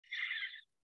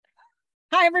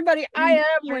Hi, everybody. I am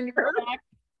Wendy.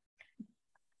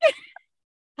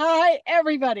 Hi,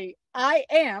 everybody. I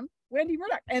am Wendy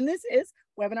Murdoch, and this is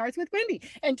Webinars with Wendy.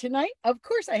 And tonight, of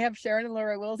course, I have Sharon and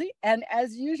Laura Wilsie. And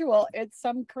as usual, it's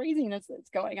some craziness that's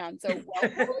going on. So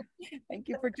welcome. Thank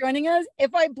you for joining us.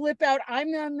 If I blip out, I'm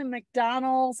on the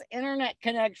McDonald's internet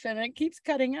connection and it keeps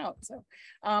cutting out. So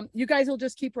you guys will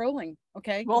just keep rolling.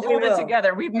 Okay. We'll hold it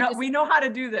together. We know how to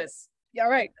do this. All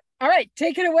right. All right.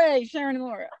 Take it away, Sharon and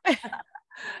Laura.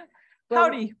 Well,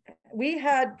 howdy. We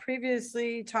had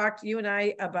previously talked, you and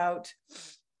I, about,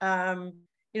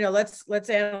 let's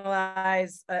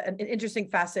analyze an interesting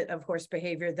facet of horse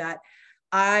behavior that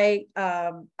I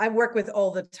work with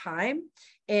all the time,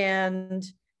 and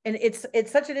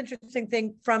it's such an interesting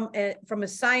thing from a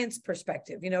science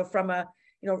perspective, from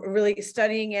really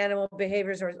studying animal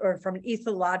behaviors or from an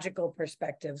ethological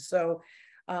perspective. So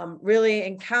really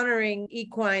encountering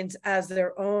equines as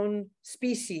their own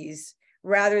species,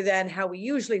 rather than how we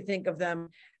usually think of them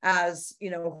as,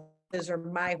 this or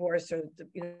my horse, or,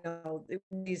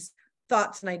 these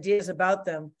thoughts and ideas about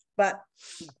them. But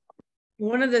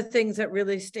one of the things that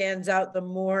really stands out, the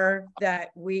more that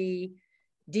we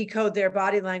decode their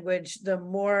body language, the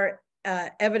more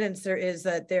evidence there is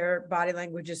that their body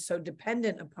language is so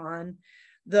dependent upon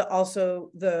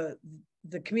the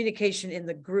communication in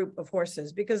the group of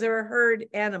horses, because they're a herd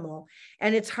animal.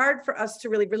 And it's hard for us to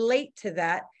really relate to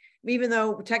that, even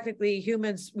though technically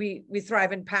humans, we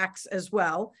thrive in packs as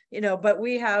well, but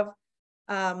we have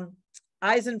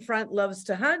eyes in front, loves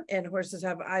to hunt, and horses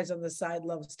have eyes on the side,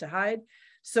 loves to hide.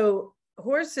 So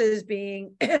horses,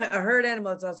 being a herd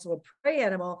animal, it's also a prey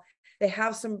animal, they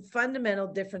have some fundamental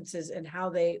differences in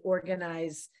how they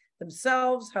organize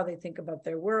themselves, how they think about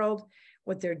their world,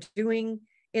 what they're doing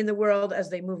in the world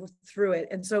as they move through it.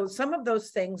 And so some of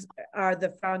those things are the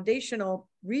foundational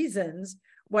reasons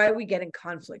why we get in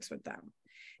conflicts with them.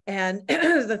 And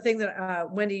the thing that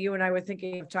Wendy, you and I were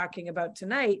thinking of talking about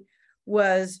tonight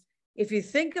was, if you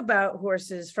think about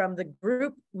horses from the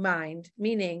group mind,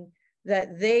 meaning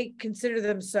that they consider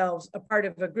themselves a part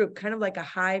of a group, kind of like a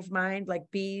hive mind, like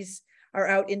bees are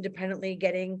out independently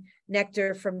getting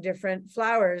nectar from different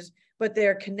flowers, but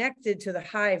they're connected to the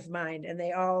hive mind, and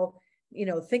they all,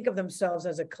 think of themselves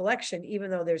as a collection, even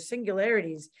though they're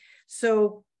singularities.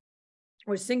 So,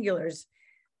 or singulars.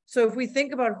 So if we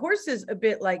think about horses a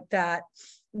bit like that,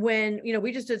 when,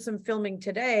 we just did some filming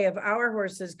today of our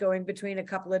horses going between a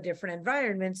couple of different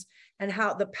environments, and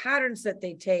how the patterns that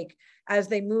they take as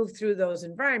they move through those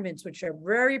environments, which are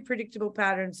very predictable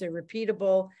patterns, they're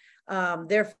repeatable,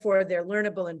 therefore they're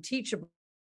learnable and teachable.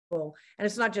 And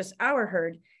it's not just our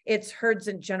herd, it's herds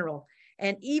in general.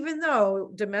 And even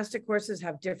though domestic horses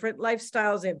have different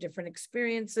lifestyles, they have different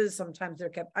experiences, sometimes they're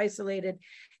kept isolated,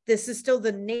 this is still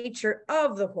the nature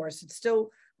of the horse. It's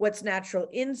still what's natural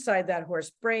inside that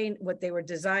horse brain, what they were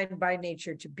designed by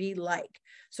nature to be like.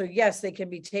 So yes, they can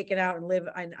be taken out and live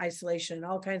in isolation and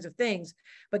all kinds of things,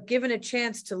 but given a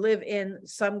chance to live in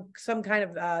some kind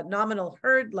of nominal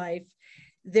herd life,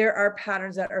 there are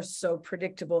patterns that are so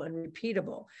predictable and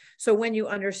repeatable. So when you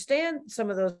understand some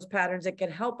of those patterns, it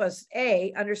can help us,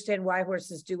 A, understand why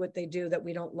horses do what they do that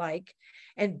we don't like,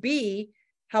 and B,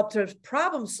 help to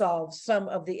problem solve some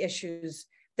of the issues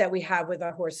that we have with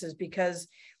our horses, because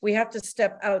we have to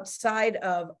step outside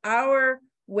of our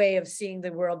way of seeing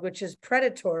the world, which is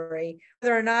predatory.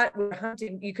 Whether or not we're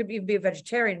hunting, you could even be a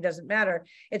vegetarian, it doesn't matter.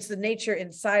 It's the nature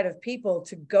inside of people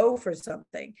to go for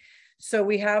something. So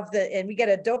we have and we get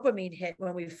a dopamine hit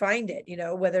when we find it,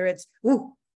 whether it's,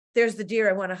 ooh, there's the deer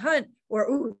I want to hunt, or,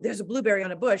 ooh, there's a blueberry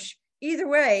on a bush. Either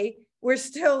way, we're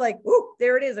still like, ooh,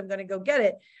 there it is, I'm going to go get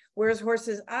it. Whereas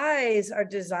horses' eyes are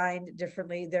designed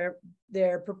differently.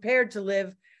 They're prepared to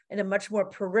live in a much more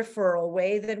peripheral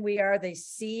way than we are. They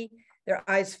see, their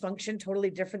eyes function totally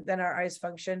different than our eyes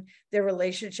function. Their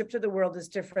relationship to the world is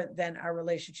different than our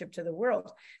relationship to the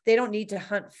world. They don't need to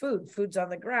hunt food. Food's on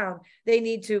the ground. They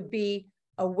need to be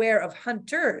aware of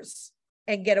hunters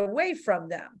and get away from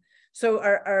them. So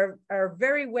our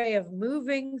very way of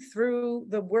moving through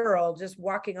the world, just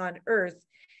walking on earth,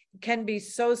 can be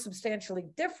so substantially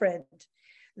different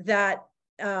that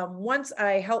once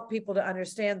I help people to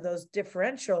understand those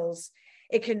differentials,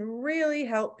 it can really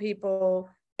help people,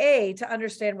 A, to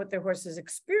understand what their horse is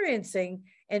experiencing,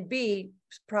 and B,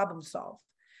 problem solve.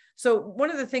 So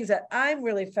one of the things that I'm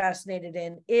really fascinated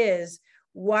in is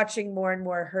watching more and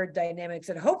more herd dynamics.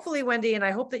 And hopefully, Wendy, and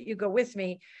I hope that you go with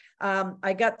me,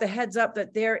 I got the heads up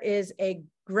that there is a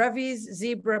Grevy's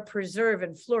Zebra Preserve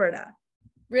in Florida.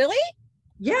 Really?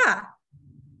 Yeah.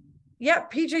 Yeah,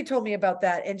 PJ told me about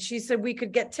that, and she said we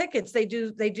could get tickets. They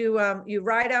do. You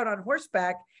ride out on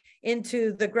horseback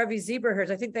into the Grevy zebra herds.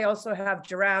 I think they also have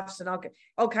giraffes and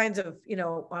all kinds of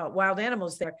wild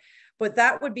animals there. But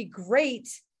that would be great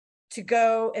to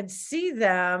go and see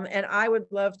them. And I would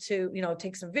love to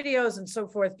take some videos and so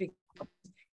forth.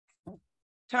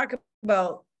 Talk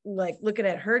about like looking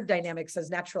at herd dynamics as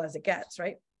natural as it gets,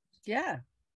 right? Yeah,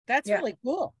 that's really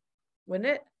cool. Wouldn't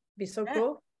it be so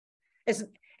cool?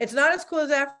 It's not as cool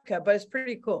as Africa, but it's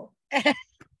pretty cool. It's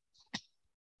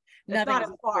not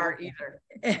as far either.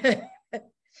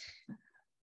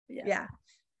 Yeah.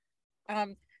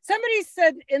 Somebody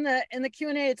said in the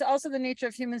Q&A, it's also the nature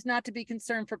of humans not to be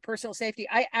concerned for personal safety.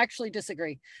 I actually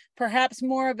disagree. Perhaps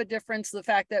more of a difference, the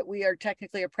fact that we are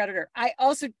technically a predator. I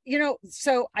also,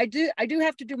 so I do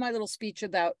have to do my little speech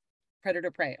about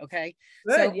predator prey. Okay.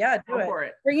 Good. So yeah. Do it. For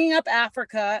it. Bringing up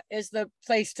Africa is the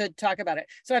place to talk about it.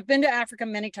 So I've been to Africa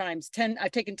many times.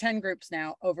 I've taken 10 groups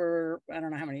now over, I don't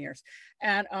know how many years.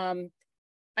 And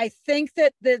I think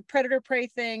that the predator prey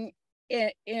thing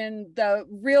in the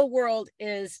real world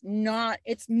is not,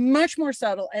 it's much more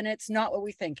subtle, and it's not what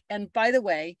we think. And by the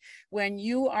way, when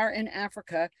you are in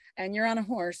Africa and you're on a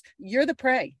horse, you're the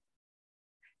prey.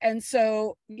 And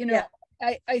so,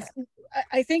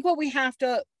 I think what we have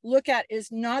to look at is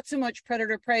not so much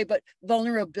predator prey, but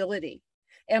vulnerability.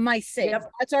 Am I safe? Yep.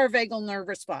 That's our vagal nerve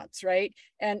response, right?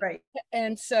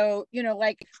 And so,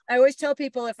 like I always tell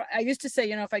people, if I used to say,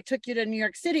 if I took you to New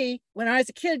York City when I was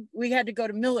a kid, we had to go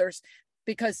to Miller's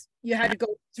because you had to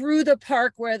go through the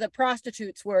park where the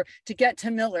prostitutes were to get to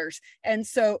Miller's. And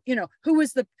so, who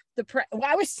was well,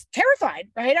 I was terrified,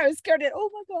 right? I was scared of, oh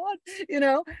my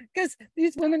God, because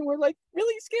these women were like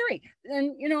really scary.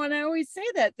 And, and I always say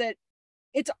that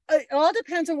it all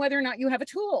depends on whether or not you have a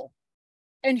tool.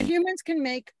 And humans can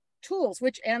make tools,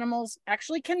 which animals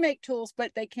actually can make tools,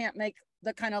 but they can't make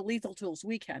the kind of lethal tools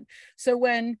we can. So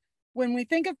when we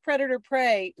think of predator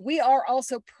prey, we are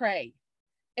also prey.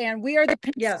 And we are the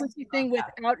pink squishy thing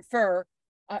without fur.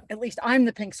 At least I'm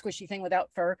the pink squishy thing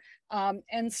without fur.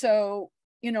 And so,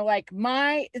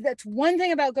 that's one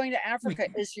thing about going to Africa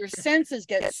is your senses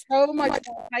get so much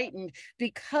more heightened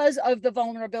because of the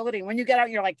vulnerability. When you get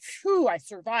out, you're like, phew, I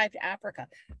survived Africa,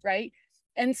 right?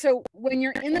 And so when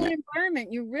you're in that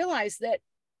environment, you realize that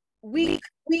we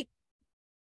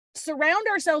surround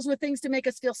ourselves with things to make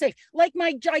us feel safe, like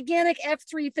my gigantic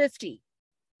F-350,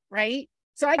 right?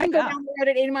 So I can go down the road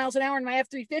at 80 miles an hour in my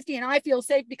F-350 and I feel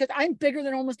safe because I'm bigger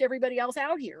than almost everybody else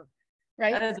out here,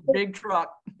 right? That is a big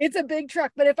truck. It's a big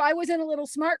truck. But if I was in a little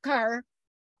smart car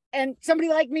and somebody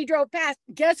like me drove past,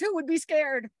 guess who would be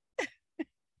scared?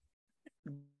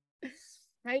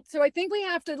 Right? So I think we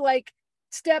have to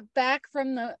step back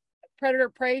from the predator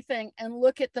prey thing and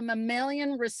look at the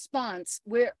mammalian response,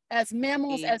 where as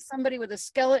mammals, as somebody with a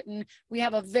skeleton, we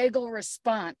have a vagal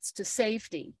response to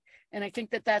safety. And I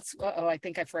think that's, I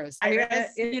think I froze.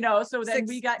 So then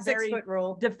we got very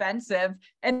defensive.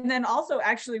 And then also,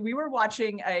 actually, we were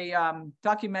watching a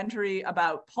documentary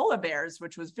about polar bears,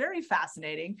 which was very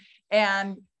fascinating.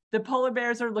 And the polar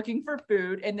bears are looking for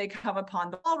food and they come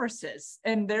upon the walruses.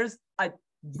 And there's a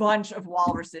bunch of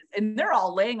walruses and they're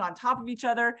all laying on top of each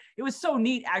other. It was so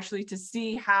neat, actually, to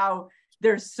see how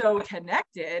they're so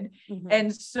connected. Mm-hmm.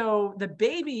 And so the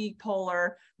baby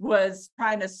polar was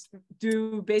trying to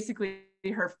do basically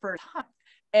her first hunt,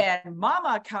 and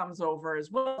mama comes over as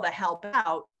well to help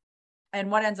out. And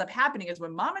what ends up happening is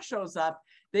when mama shows up,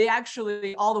 they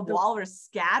actually, all the walrus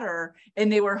scatter,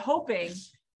 and they were hoping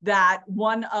that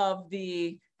one of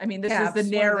the, this is the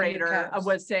narrator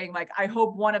was saying, I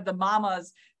hope one of the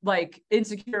mamas,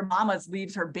 insecure mamas,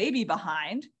 leaves her baby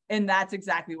behind. And that's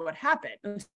exactly what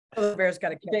happened. The bears got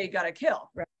to kill. They got to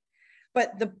kill. Right.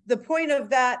 But the point of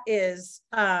that is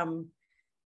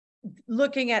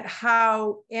looking at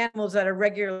how animals that are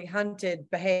regularly hunted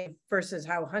behave versus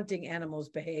how hunting animals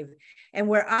behave. And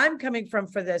where I'm coming from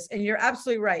for this, and you're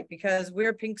absolutely right, because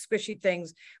we're pink squishy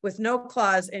things with no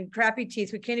claws and crappy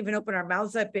teeth. We can't even open our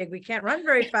mouths that big. We can't run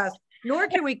very fast, nor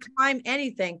can we climb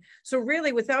anything. So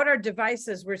really, without our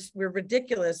devices, we're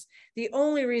ridiculous. The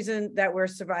only reason that we're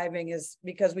surviving is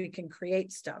because we can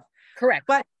create stuff. Correct.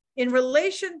 But in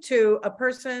relation to a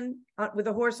person with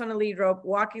a horse on a lead rope,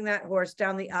 walking that horse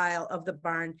down the aisle of the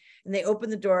barn, and they open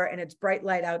the door and it's bright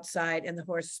light outside and the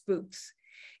horse spooks.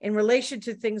 In relation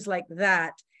to things like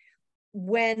that,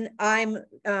 when I'm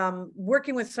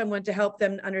working with someone to help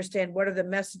them understand what are the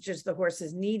messages the horse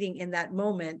is needing in that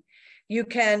moment, you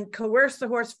can coerce the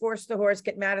horse, force the horse,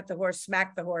 get mad at the horse,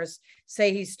 smack the horse,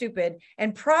 say he's stupid,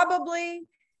 and probably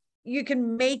you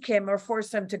can make him or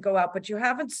force him to go out, but you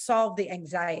haven't solved the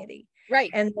anxiety. Right.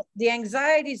 And the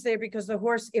anxiety is there because the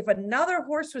horse, if another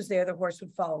horse was there, the horse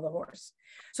would follow the horse.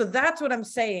 So that's what I'm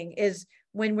saying is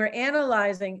when we're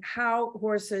analyzing how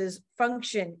horses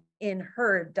function in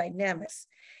herd dynamics,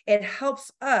 it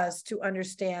helps us to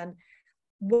understand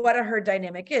what a herd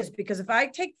dynamic is. Because if I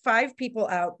take 5 people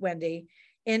out, Wendy,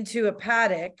 into a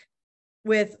paddock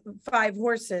with 5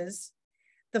 horses,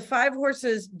 the 5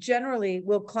 horses generally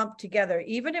will clump together,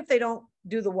 even if they don't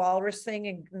do the walrus thing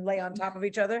and lay on top of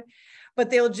each other, but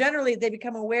they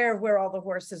become aware of where all the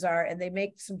horses are and they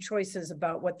make some choices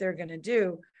about what they're going to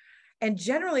do. And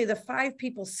generally the 5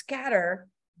 people scatter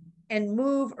and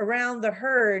move around the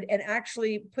herd and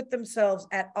actually put themselves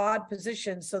at odd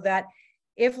positions so that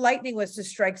if lightning was to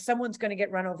strike, someone's going to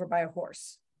get run over by a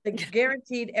horse. It's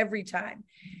guaranteed every time.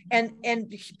 And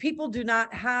people do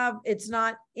not have, it's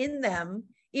not in them,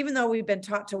 even though we've been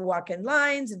taught to walk in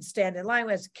lines and stand in line.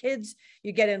 As kids,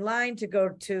 you get in line to go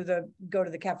to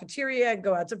the cafeteria and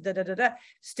go out,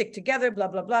 stick together, blah,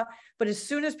 blah, blah. But as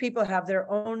soon as people have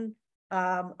their own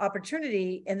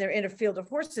opportunity and they're in a field of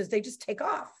horses, they just take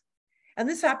off. And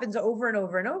this happens over and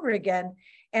over and over again.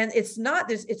 And it's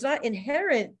not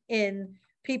inherent in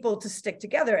people to stick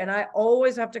together. And I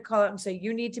always have to call out and say,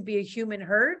 you need to be a human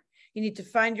herd. You need to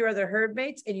find your other herd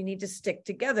mates and you need to stick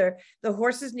together. The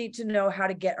horses need to know how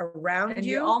to get around and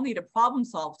you. You all need to problem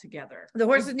solve together. The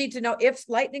horses need to know if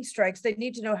lightning strikes, they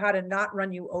need to know how to not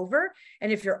run you over.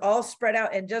 And if you're all spread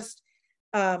out and just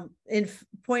in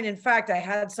fact, I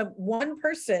had one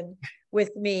person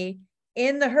with me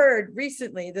in the herd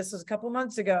recently. This was a couple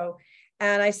months ago.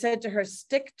 And I said to her,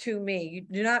 stick to me. You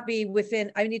do not be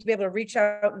within, I need to be able to reach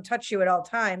out and touch you at all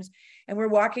times. And we're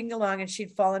walking along and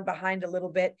she'd fallen behind a little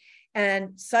bit.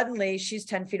 And suddenly she's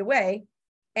 10 feet away.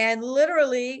 And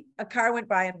literally a car went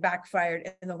by and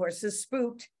backfired and the horses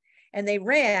spooked and they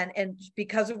ran. And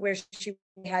because of where she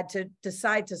had to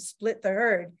decide to split the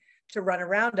herd to run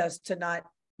around us to not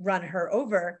run her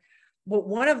over. But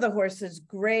one of the horses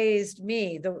grazed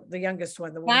me, the youngest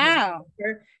one, the one. Wow.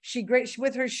 She grazed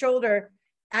with her shoulder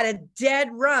at a dead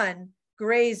run,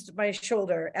 grazed my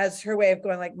shoulder as her way of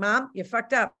going like, Mom, you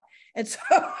fucked up. And so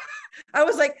I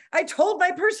was like, I told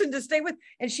my person to stay with,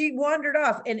 and she wandered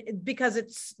off. And because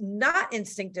it's not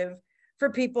instinctive for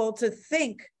people to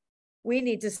think we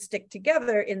need to stick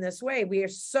together in this way. We are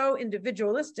so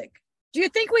individualistic. Do you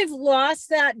think we've lost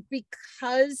that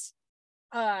because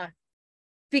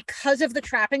of the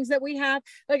trappings that we have?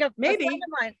 Like maybe a friend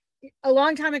of mine a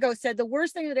long time ago said the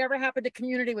worst thing that ever happened to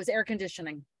community was air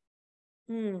conditioning.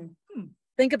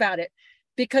 Think about it.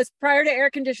 Because prior to air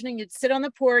conditioning, you'd sit on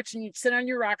the porch and you'd sit on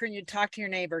your rocker and you'd talk to your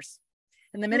neighbors.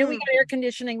 And the minute we got air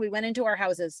conditioning, we went into our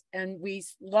houses and we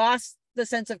lost the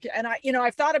sense of, and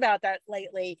I've thought about that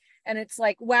lately and it's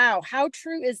like, wow, how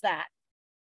true is that?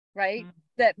 Right?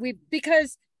 That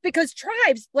because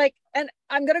tribes like, and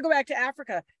I'm going to go back to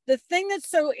Africa. The thing that's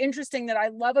so interesting that I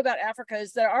love about Africa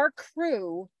is that our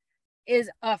crew is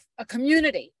a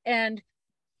community, and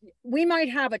we might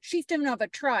have a chieftain of a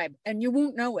tribe and you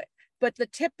won't know it, but the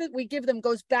tip that we give them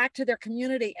goes back to their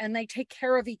community and they take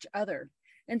care of each other.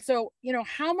 And so,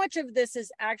 how much of this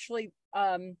is actually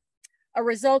a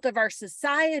result of our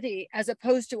society as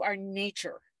opposed to our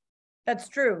nature? That's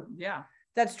true. Yeah.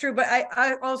 That's true. But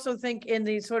I also think in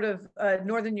the sort of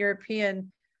Northern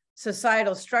European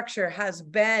societal structure has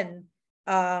been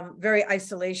very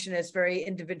isolationist, very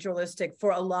individualistic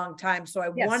for a long time. So I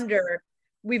wonder,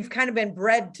 we've kind of been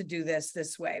bred to do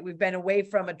this way. We've been away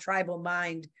from a tribal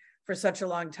mind for such a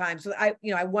long time. So I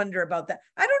wonder about that.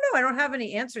 I don't know. I don't have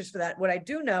any answers for that. What I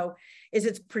do know is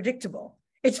it's predictable.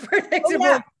 It's predictable. Oh,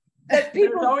 yeah. That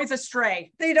people always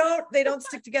astray. They don't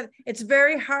stick together. It's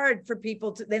very hard for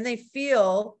people to, then they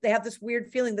have this weird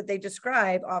feeling that they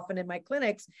describe often in my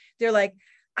clinics. They're like,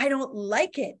 I don't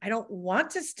like it. I don't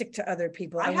want to stick to other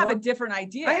people. I have a different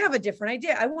idea.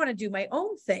 I want to do my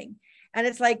own thing. And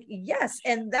it's like, yes.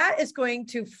 And that is going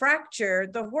to fracture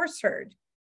the horse herd.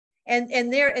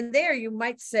 And there you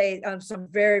might say on some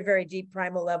very, very deep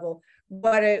primal level,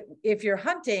 if you're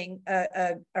hunting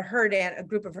a herd and a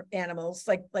group of animals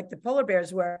like the polar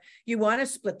bears were, you want to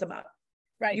split them up,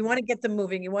 right? You want to get them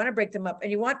moving, you want to break them up,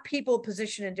 and you want people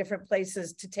positioned in different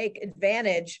places to take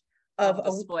advantage of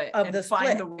the split and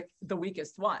find the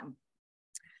weakest one.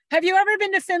 Have you ever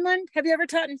been to Finland? Have you ever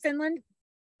taught in Finland?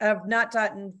 I've not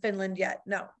taught in Finland yet.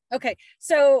 No. Okay.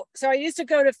 So I used to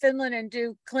go to Finland and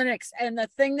do clinics. And the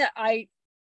thing that I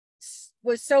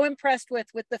was so impressed with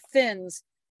the Finns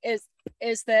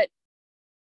is that,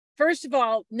 first of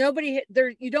all,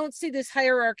 you don't see this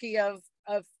hierarchy of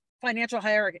financial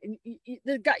hierarchy.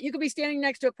 You could be standing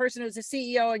next to a person who's a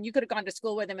CEO and you could have gone to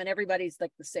school with him and everybody's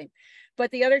like the same.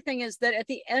 But the other thing is that at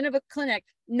the end of a clinic,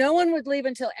 no one would leave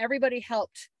until everybody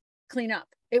helped clean up.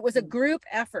 It was a group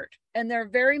effort, and they're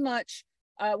very much,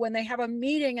 when they have a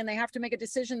meeting and they have to make a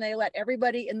decision, they let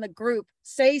everybody in the group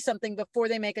say something before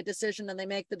they make a decision, and they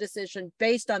make the decision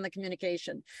based on the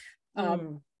communication.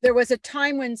 There was a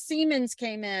time when Siemens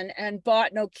came in and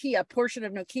bought Nokia, a portion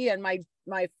of Nokia, and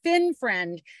my Finn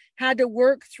friend had to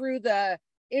work through the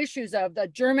issues of the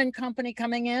German company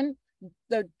coming in.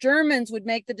 The Germans would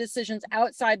make the decisions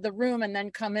outside the room and then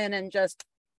come in and just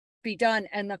be done.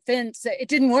 And the Finns, it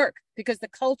didn't work because the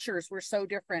cultures were so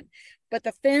different. But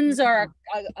the Finns are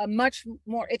a much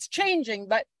more, it's changing,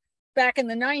 but back in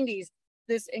the 90s,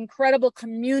 this incredible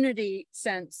community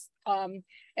sense.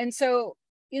 And so,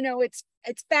 you know, it's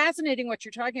fascinating what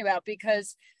you're talking about,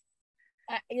 because,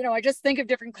 you know, I just think of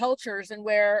different cultures and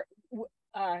where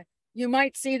you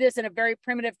might see this in a very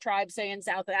primitive tribe, say in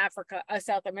South Africa,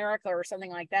 South America or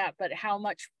something like that, but how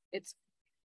much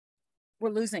we're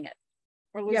losing it.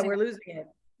 We're losing it.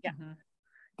 Yeah.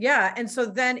 Yeah. And so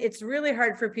then it's really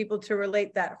hard for people to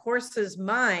relate that horses'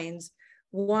 minds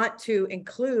want to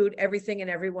include everything and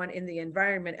everyone in the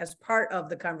environment as part of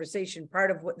the conversation,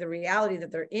 part of what the reality that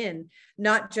they're in,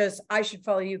 not just, I should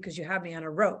follow you because you have me on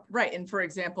a rope. Right. And for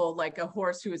example, like a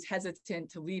horse who is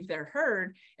hesitant to leave their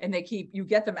herd, and you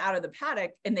get them out of the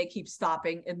paddock and they keep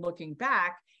stopping and looking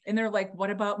back. And they're like, what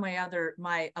about my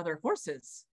other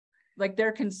horses? Like,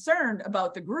 they're concerned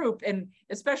about the group. And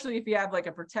especially if you have like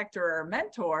a protector or a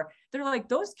mentor, they're like,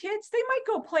 those kids, they might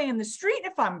go play in the street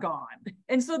if I'm gone.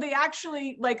 And so they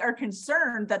actually like are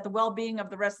concerned that the well-being of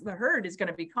the rest of the herd is going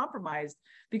to be compromised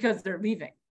because they're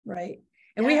leaving. Right.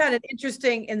 And we had an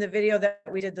interesting, in the video that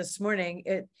we did this morning,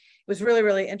 it was really,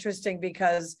 really interesting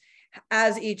because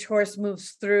as each horse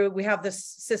moves through, we have this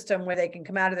system where they can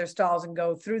come out of their stalls and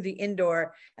go through the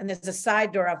indoor, and there's a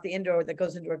side door off the indoor that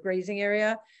goes into a grazing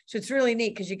area. So it's really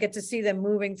neat because you get to see them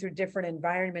moving through different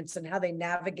environments and how they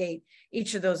navigate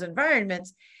each of those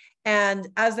environments. And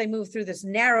as they move through this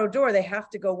narrow door, they have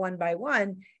to go one by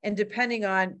one. And depending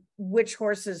on which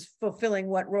horse is fulfilling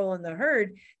what role in the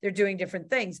herd, they're doing different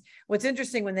things. What's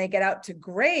interesting, when they get out to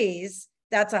graze,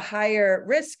 that's a higher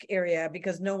risk area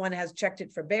because no one has checked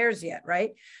it for bears yet,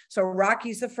 right? So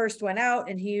Rocky's the first one out,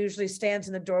 and he usually stands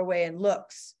in the doorway and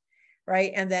looks,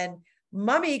 right? And then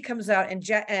Mummy comes out,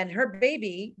 and her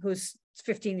baby, who's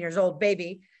 15 years old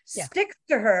baby, sticks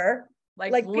to her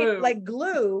like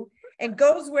glue and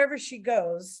goes wherever she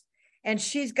goes. And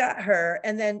she's got her.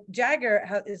 And then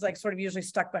Jagger is like sort of usually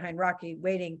stuck behind Rocky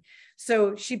waiting.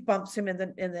 So she bumps him in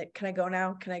the, can I go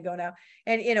now? Can I go now?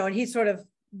 And, you know, and he sort of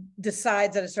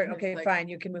decides at a certain, okay, fine,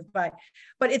 you can move by.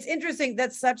 But it's interesting,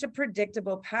 that's such a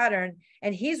predictable pattern,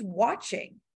 and he's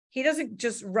watching. He doesn't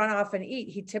just run off and eat.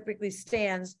 He typically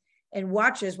stands and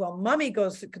watches while Mummy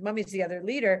goes, because Mummy's the other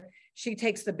leader. She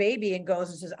takes the baby and goes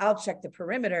and says, I'll check the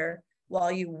perimeter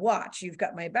while you watch, you've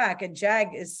got my back. And Jag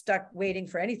is stuck waiting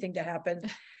for anything to happen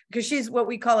because she's what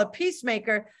we call a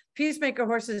peacemaker. Peacemaker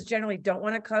horses generally don't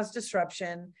want to cause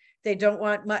disruption. They don't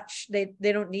want much. They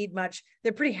don't need much.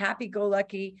 They're pretty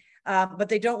happy-go-lucky, but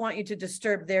they don't want you to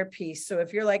disturb their peace. So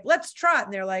if you're like, let's trot,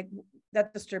 and they're like,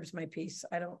 that disturbs my peace.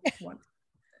 I don't want.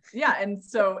 Yeah, and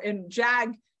so in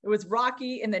Jag, it was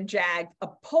Rocky and then Jag, a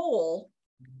pole,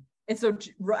 and so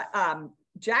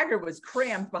Jagger was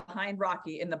crammed behind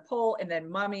Rocky in the pole, and then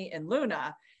Mummy and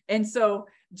Luna. And so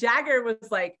Jagger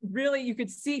was like, really, you could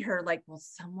see her like, will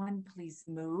someone please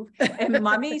move? And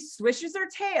Mummy swishes her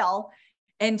tail.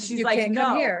 And she's like,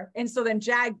 no. Here. And so then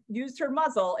Jag used her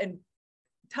muzzle and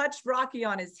touched Rocky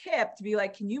on his hip to be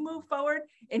like, can you move forward?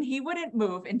 And he wouldn't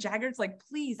move. And Jagger's like,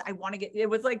 please, I want to get, it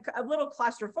was like a little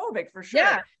claustrophobic for sure.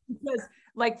 Yeah. Because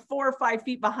like 4 or 5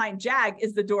 feet behind Jag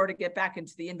is the door to get back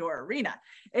into the indoor arena.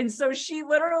 And so she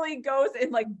literally goes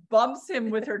and like bumps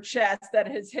him with her chest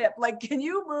at his hip. Like, can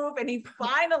you move? And he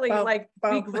finally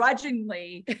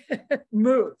begrudgingly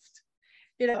moved.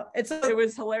 You know, it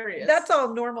was hilarious. That's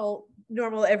all normal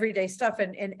everyday stuff,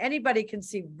 and anybody can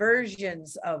see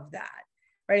versions of that,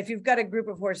 right? If you've got a group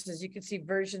of horses, you can see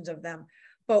versions of them.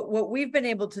 But what we've been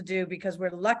able to do, because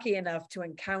we're lucky enough to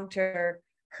encounter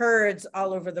herds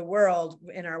all over the world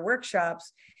in our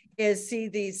workshops, is see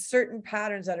these certain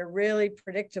patterns that are really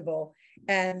predictable,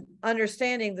 and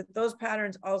understanding that those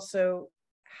patterns also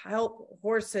help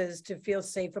horses to feel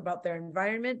safe about their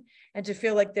environment and to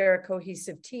feel like they're a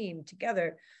cohesive team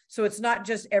together. So it's not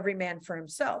just every man for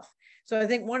himself. So I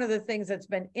think one of the things that's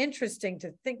been interesting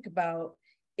to think about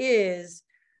is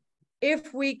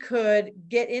if we could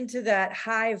get into that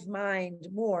hive mind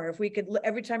more, if we could,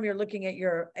 every time you're looking at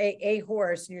your a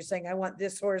horse and you're saying, I want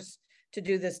this horse to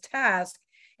do this task,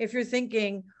 if you're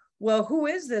thinking, well, who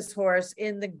is this horse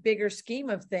in the bigger scheme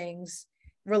of things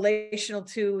relational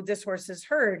to this horse's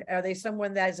herd? Are they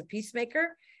someone that is a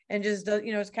peacemaker and just,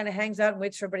 just kind of hangs out and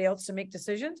waits for everybody else to make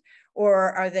decisions?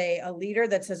 Or are they a leader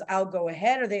that says, I'll go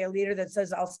ahead? Are they a leader that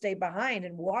says, I'll stay behind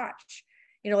and watch?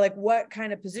 Like what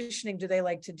kind of positioning do they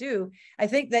like to do? I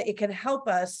think that it can help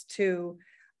us to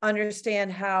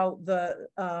understand how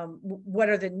what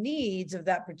are the needs of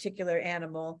that particular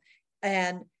animal,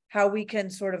 and how we can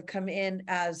sort of come in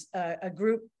as a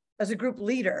group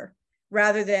leader,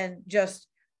 rather than just,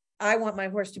 I want my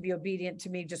horse to be obedient to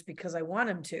me just because I want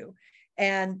him to.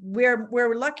 And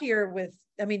we're luckier with,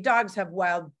 dogs have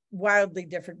wildly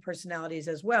different personalities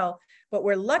as well, but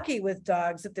we're lucky with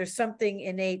dogs that there's something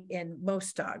innate in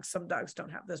most dogs. Some dogs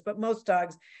don't have this, but most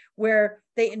dogs, where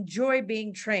they enjoy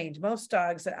being trained. Most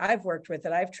dogs that I've worked with,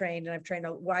 that I've trained, and I've trained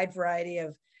a wide variety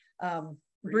of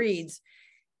breeds,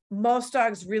 most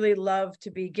dogs really love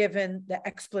to be given the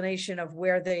explanation of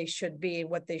where they should be and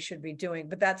what they should be doing,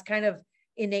 but that's kind of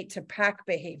innate to pack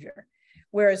behavior.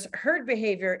 Whereas herd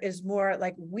behavior is more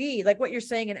like what you're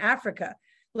saying in Africa,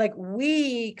 like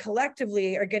we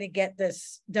collectively are going to get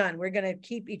this done. We're going to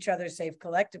keep each other safe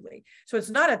collectively. So it's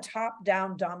not a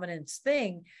top-down dominance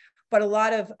thing, but a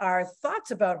lot of our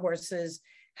thoughts about horses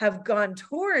have gone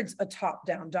towards a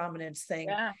top-down dominance thing.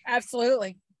 Yeah,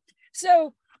 absolutely.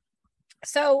 So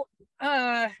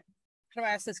how do I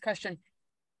ask this question?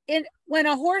 When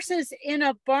a horse is in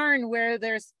a barn where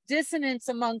there's dissonance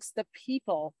amongst the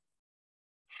people,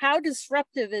 how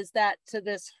disruptive is that to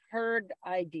this herd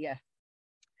idea?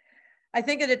 I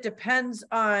think that it depends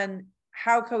on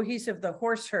how cohesive the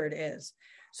horse herd is.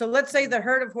 So let's say the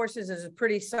herd of horses is a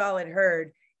pretty solid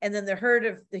herd, and then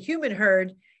the human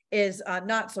herd is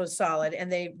not so solid,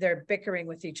 and they're bickering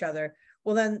with each other.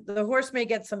 Well, then the horse may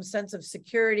get some sense of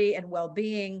security and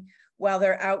well-being while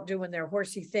they're out doing their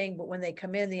horsey thing. But when they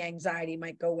come in, the anxiety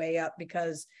might go way up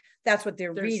because that's what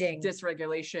there's reading.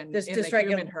 Dysregulation in the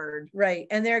human herd. Right.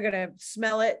 And they're going to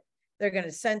smell it. They're going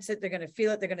to sense it. They're going to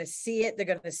feel it. They're going to see it. They're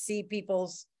going to see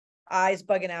people's eyes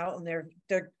bugging out, and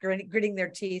they're gritting their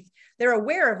teeth. They're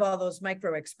aware of all those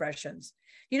micro expressions.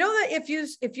 You know that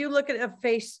if you look at a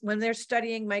face when they're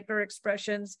studying micro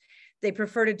expressions, they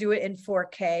prefer to do it in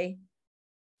 4K.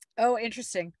 Oh,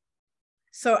 interesting.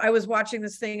 So I was watching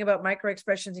this thing about micro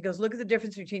expressions. He goes, look at the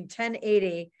difference between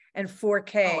 1080 and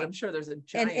 4K. Oh, I'm sure there's a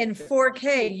giant. And in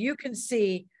 4K, you can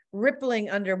see rippling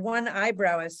under one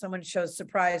eyebrow as someone shows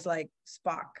surprise, like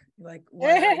Spock, like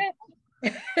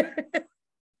it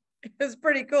was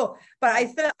pretty cool. But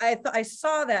I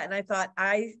saw that, and I thought,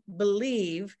 I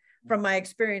believe from my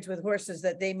experience with horses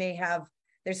that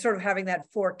they're sort of having that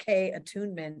 4K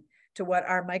attunement to what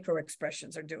our micro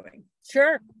expressions are doing.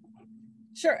 Sure.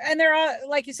 And they're all,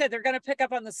 like you said, they're going to pick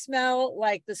up on the smell,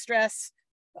 like the stress,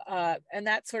 and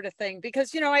that sort of thing.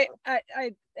 Because,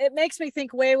 it makes me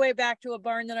think way back to a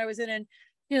barn that I was in, and,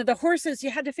 the horses,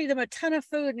 you had to feed them a ton of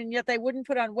food, and yet they wouldn't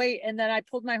put on weight. And then I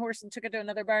pulled my horse and took it to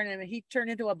another barn, and he turned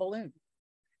into a balloon.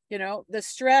 The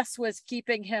stress was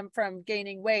keeping him from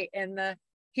gaining weight, and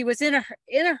he was in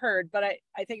a herd, but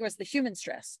I think it was the human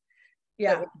stress.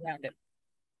 Yeah. Around him.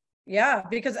 Yeah,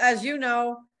 because as you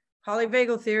know,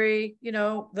 polyvagal theory,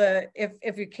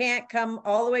 if you can't come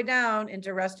all the way down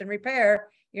into rest and repair,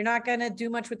 you're not going to do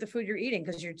much with the food you're eating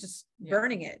because you're just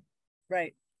burning it.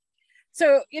 Right.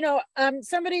 So,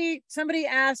 somebody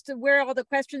asked where all the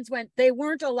questions went. They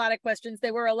weren't a lot of questions.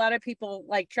 There were a lot of people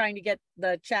like trying to get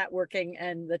the chat working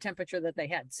and the temperature that they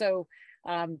had. So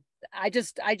I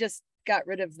just got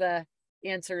rid of the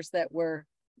answers that were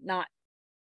not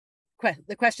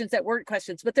the questions that weren't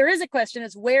questions. But there is a question: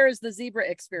 is where is the zebra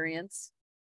experience?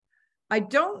 I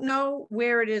don't know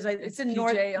where it is. It's in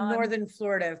northern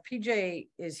Florida. If PJ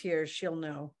is here, she'll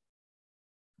know,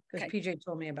 because PJ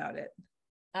told me about it.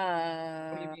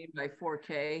 What do you mean by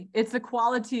 4K? It's the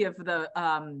quality of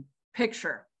the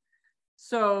picture.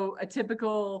 So a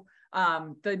typical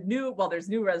there's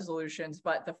new resolutions,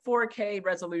 but the 4K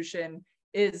resolution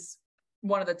is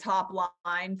one of the top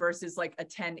line versus like a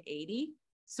 1080.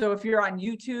 So if you're on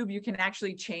YouTube, you can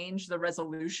actually change the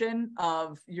resolution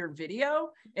of your video.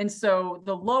 And so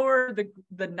the lower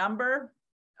the number,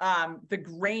 the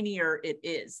grainier it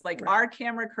is. Like our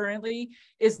camera currently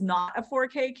is not a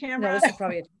 4K camera. No, this is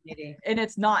probably a 1080. And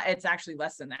it's actually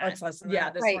less than that. Oh, it's less than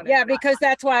that. This one yeah, because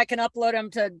that's why I can upload them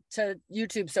to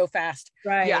YouTube so fast.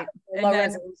 Right. Yeah. Low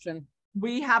resolution.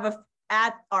 We have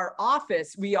at our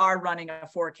office, we are running a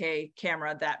 4K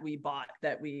camera that we bought,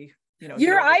 that we,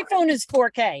 your iPhone is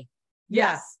 4K.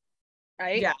 Yes.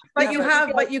 Right. Yeah. But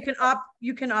you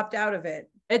can opt out of it.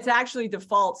 It's actually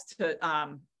defaults to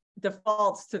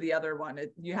the other one.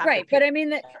 You have right. But I mean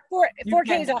that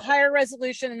 4K is a can. higher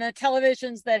resolution, and the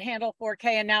televisions that handle 4K,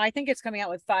 and now I think it's coming out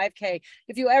with 5K.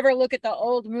 If you ever look at the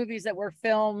old movies that were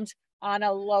filmed on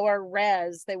a lower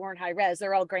res, they weren't high res,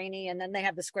 they're all grainy, and then they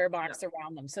have the square box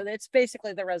around them. So it's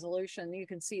basically the resolution. You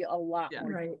can see a lot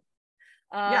more. Right.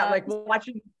 Yeah, like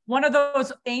watching one of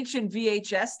those ancient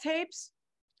VHS tapes,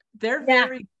 they're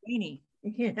very grainy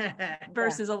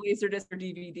versus a Laserdisc or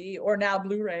DVD or now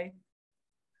Blu-ray.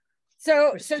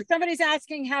 So somebody's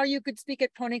asking how you could speak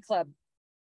at Pony Club.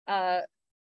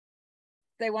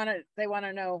 They want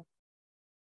to know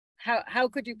how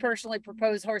could you personally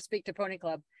propose horse speak to Pony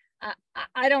Club?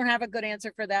 I don't have a good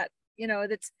answer for that. You know,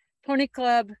 that's Pony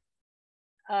Club.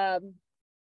 Well,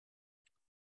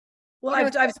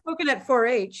 I've spoken at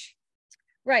 4-H.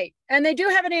 Right. And they do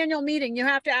have an annual meeting. You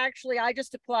have to actually, I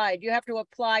just applied. You have to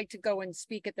apply to go and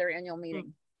speak at their annual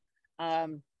meeting. Add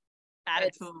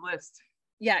it to the list.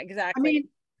 Yeah, exactly. I mean,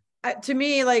 to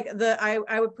me, like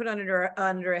I would put under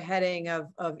a heading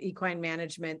of equine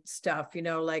management stuff, you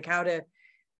know, like how to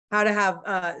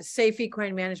have safe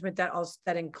equine management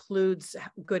that includes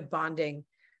good bonding.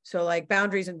 So like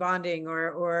boundaries and bonding,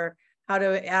 or how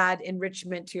to add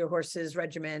enrichment to your horse's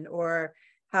regimen, or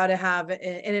how to have an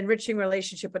enriching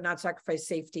relationship but not sacrifice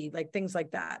safety, like things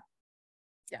like that.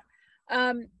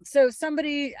 Yeah. So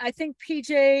somebody, I think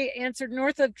PJ answered,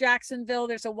 north of Jacksonville,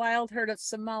 there's a wild herd of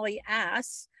Somali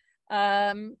ass.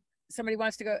 Somebody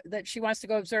wants to go, that she wants to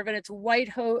go observe it. It's white,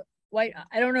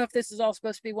 I don't know if this is all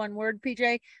supposed to be one word,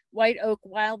 PJ,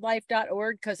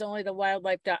 whiteoakwildlife.org, because only the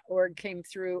wildlife.org came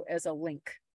through as a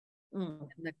link in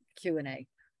the Q&A.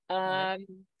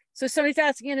 So somebody's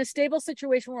asking, in a stable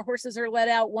situation where horses are let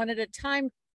out one at a time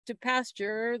to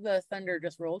pasture, the thunder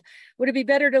just rolled, would it be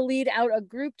better to lead out a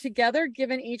group together,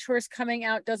 given each horse coming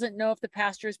out doesn't know if the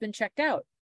pasture has been checked out?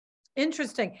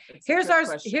 Interesting. Here's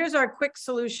our quick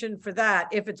solution for that,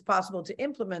 if it's possible to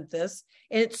implement this.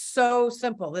 And it's so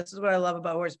simple. This is what I love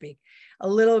about horse speak. A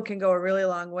little can go a really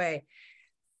long way.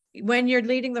 When you're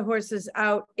leading the horses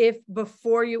out, if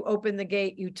before you open the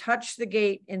gate, you touch the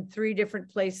gate in 3 different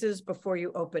places before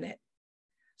you open it.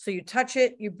 So you touch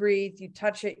it, you breathe, you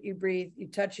touch it, you breathe, you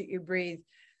touch it, you breathe.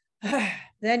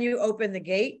 Then you open the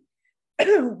gate.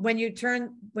 When you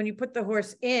put the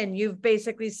horse in, you've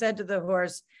basically said to the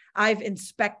horse, I've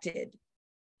inspected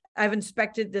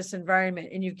this environment,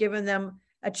 and you've given them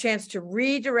a chance to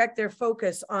redirect their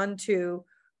focus onto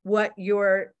what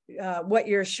you're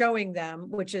showing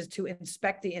them, which is to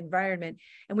inspect the environment.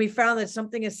 And we found that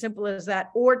something as simple as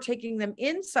that, or taking them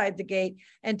inside the gate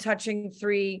and touching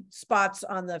 3 spots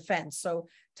on the fence. So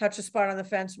touch a spot on the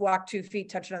fence, walk 2 feet,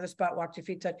 touch another spot, walk 2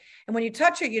 feet, touch. And when you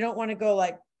touch it, you don't want to go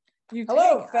like,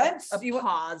 hello, fence. You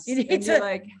pause. You need to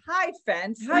like, hi,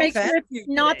 fence. Hi, Make fence. sure it's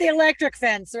not the electric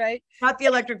fence, right? Not the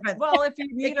electric fence. Well, if you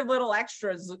need a little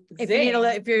extra zing,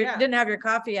 if you didn't have your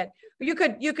coffee yet, you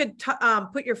could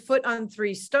put your foot on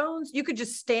 3 stones. You could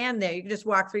just stand there. You could just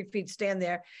walk 3 feet, stand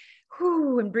there,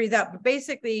 whoo, and breathe out. But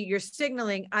basically, you're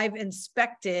signaling, I've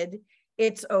inspected,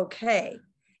 it's okay.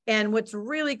 And what's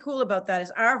really cool about that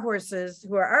is our horses,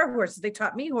 they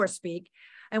taught me horse speak.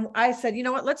 And I said, you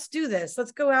know what, let's do this.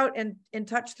 Let's go out and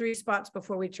touch 3 spots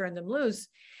before we turn them loose.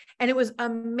 And it was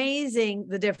amazing,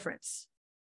 the difference.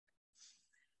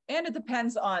 And it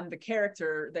depends on the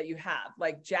character that you have.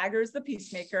 Like Jagger is the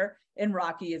peacemaker and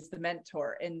Rocky is the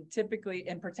mentor. And typically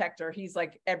in Protector, he's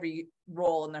like every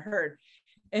role in the herd.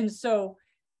 And so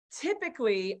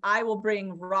typically I will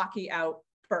bring Rocky out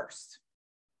first.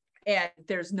 And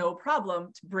there's no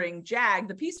problem to bring Jag,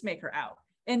 the peacemaker, out.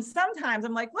 And sometimes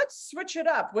I'm like, let's switch it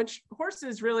up, which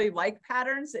horses really like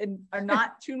patterns and are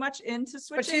not too much into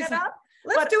switching it up.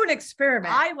 Let's do an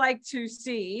experiment. I like to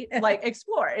see, like,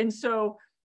 explore. And so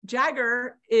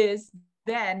Jagger is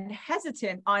then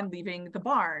hesitant on leaving the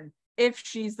barn if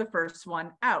she's the first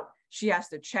one out. She has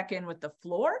to check in with the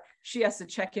floor. She has to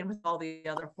check in with all the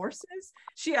other horses.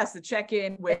 She has to check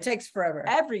in with it takes forever.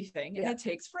 Everything, and it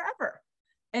takes forever.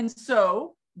 And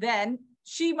so then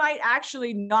she might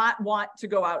actually not want to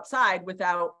go outside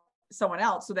without someone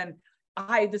else. So then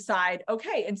I decide,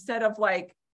 okay, instead of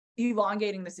like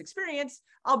elongating this experience,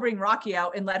 I'll bring Rocky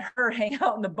out and let her hang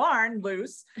out in the barn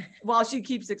loose while she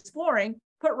keeps exploring.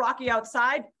 Put Rocky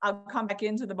outside. I'll come back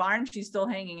into the barn. She's still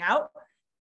hanging out.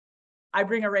 I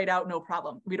bring her right out, no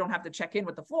problem. We don't have to check in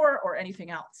with the floor or anything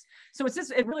else. So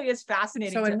it really is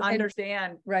fascinating to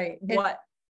understand what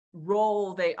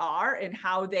role they are and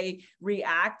how they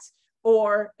react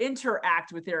or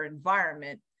interact with their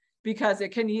environment, because it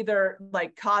can either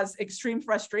like cause extreme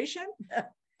frustration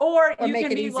Or you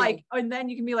can be like, and then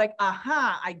you can be like,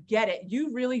 aha, I get it.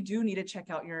 You really do need to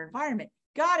check out your environment.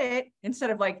 Got it.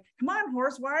 Instead of like, come on,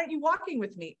 horse, why aren't you walking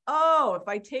with me? Oh, if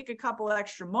I take a couple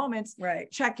extra moments,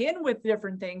 check in with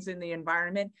different things in the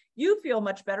environment, you feel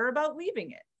much better about leaving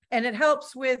it. And it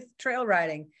helps with trail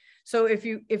riding. So if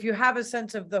you have a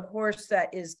sense of the horse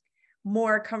that is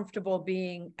more comfortable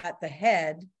being at the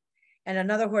head, and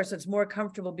another horse that's more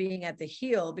comfortable being at the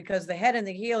heel, because the head and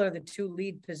the heel are the two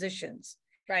lead positions.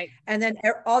 Right. And then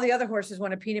all the other horses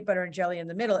want a peanut butter and jelly in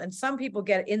the middle. And some people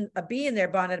get a bee in their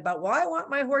bonnet about, well, I want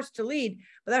my horse to lead,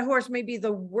 but that horse may be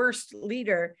the worst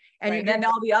leader. And then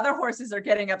all the other horses are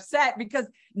getting upset because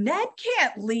Ned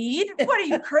can't lead. What are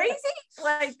you, crazy?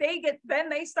 Like then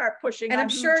they start pushing. And I'm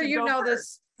sure you know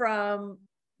this from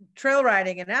trail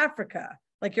riding in Africa,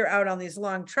 like you're out on these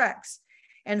long treks.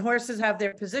 And horses have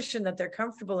their position that they're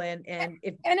comfortable in. And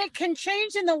it can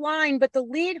change in the line, but the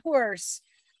lead horse,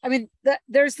 I mean,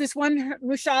 there's this one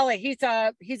Mushala, he's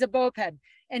a boped,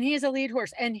 and he is a lead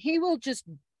horse, and he will just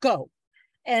go.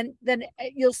 And then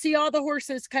you'll see all the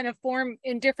horses kind of form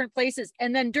in different places.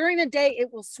 And then during the day,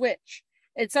 it will switch.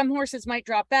 And some horses might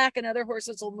drop back and other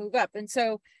horses will move up. And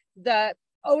so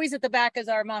always at the back is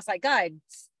our Maasai guide.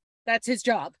 That's his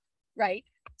job, right?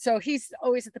 So he's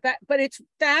always at the back. But it's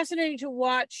fascinating to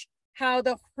watch how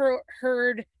the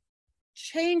herd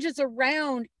changes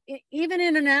around even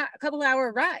in a couple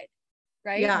hour ride,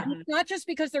 right? Yeah. Not just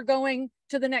because they're going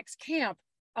to the next camp.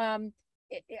 But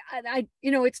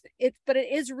it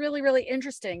is really, really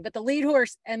interesting. But the lead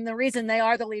horse, and the reason they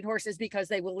are the lead horse is because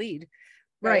they will lead,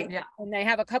 right? Yeah. And they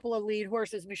have a couple of lead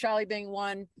horses, Mushali being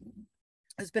one,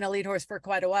 who's been a lead horse for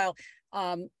quite a while.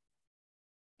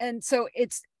 And so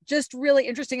it's just really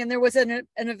interesting. And there was an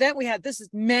event we had, this is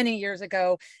many years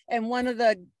ago, and one of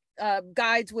the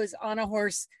guides was on a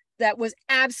horse that was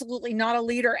absolutely not a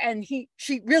leader, and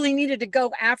she really needed to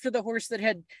go after the horse that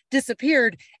had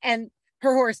disappeared, and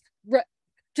her horse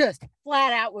just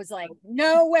flat out was like,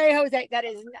 no way, Jose, that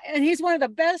is. And he was one of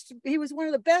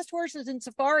the best horses in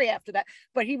safari after that,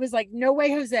 but he was like, no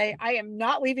way, Jose, I am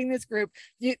not leaving this group.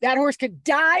 That horse could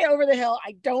die over the hill.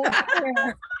 I don't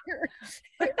care.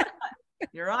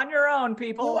 You're on your own,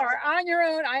 people. You are on your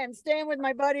own. I am staying with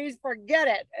my buddies. Forget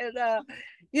it.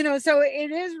 And, so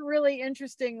it is really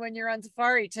interesting when you're on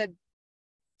safari to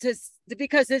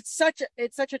because it's such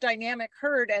a dynamic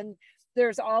herd, and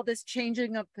there's all this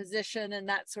changing of position and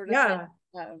that sort of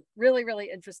thing. Really,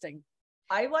 really interesting.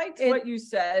 I liked what you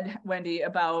said, Wendy,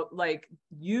 about like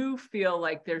you feel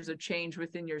like there's a change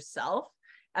within yourself,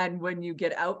 and when you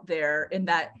get out there, in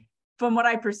that, from what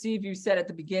I perceive, you said at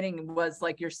the beginning was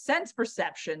like your sense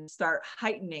perception start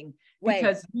heightening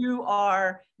because you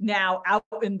are now out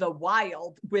in the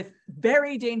wild with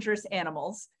very dangerous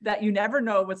animals that you never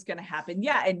know what's going to happen.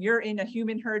 Yeah. And you're in a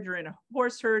human herd, you're in a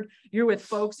horse herd, you're with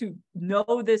folks who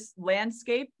know this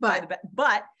landscape, but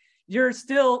you're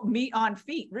still meat on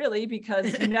feet, really,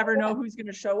 because you never know who's going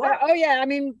to show up. Oh yeah. I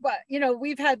mean, but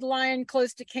we've had lion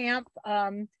close to camp.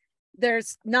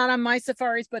 There's not on my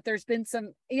safaris, but there's been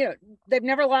some, they've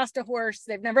never lost a horse.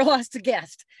 They've never lost a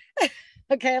guest.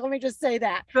 Okay. Let me just say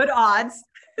that. Good odds.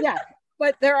 Yeah.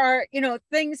 But there are,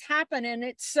 things happen, and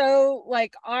it's so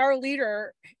like our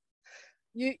leader,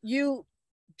 you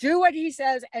do what he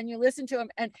says and you listen to him.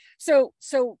 And so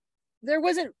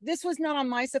this was not on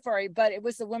my safari, but it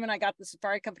was the woman I got the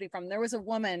safari company from. There was a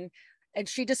woman, and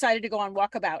she decided to go on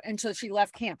walkabout until she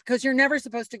left camp, because you're never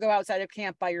supposed to go outside of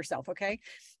camp by yourself. Okay.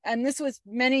 And this was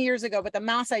many years ago, but the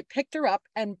Maasai picked her up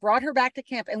and brought her back to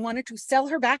camp and wanted to sell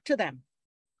her back to them.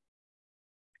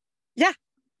 Yeah.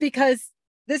 Because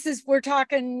we're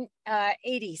talking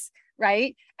 80s,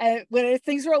 right? When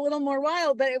things were a little more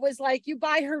wild, but it was like, you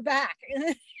buy her back.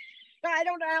 I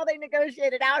don't know how they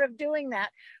negotiated out of doing that,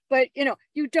 but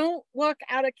you don't walk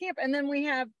out of camp. And then we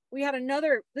had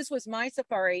another, this was my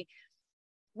safari.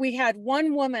 We had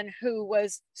one woman who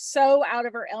was so out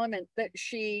of her element that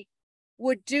she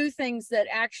would do things that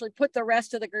actually put the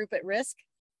rest of the group at risk.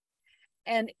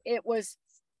 And it was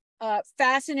a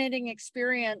fascinating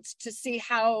experience to see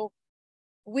how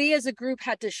we as a group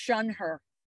had to shun her.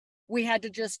 We had to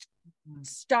just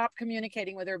stop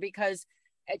communicating with her because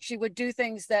she would do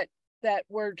things that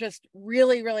were just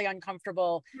really, really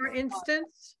uncomfortable. For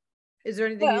instance, is there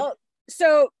anything?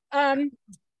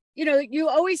 You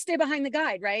always stay behind the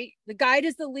guide, right? The guide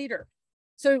is the leader.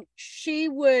 So she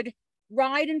would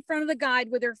ride in front of the guide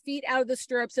with her feet out of the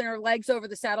stirrups and her legs over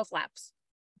the saddle flaps.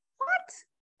 What?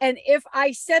 And if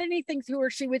I said anything to her,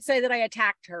 she would say that I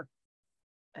attacked her.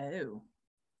 Oh.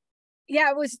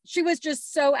 Yeah, she was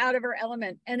just so out of her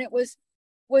element. And it was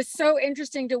so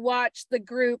interesting to watch the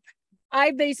group.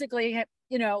 I basically,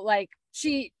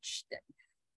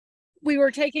 we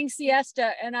were taking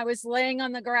siesta and I was laying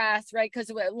on the grass, right? Because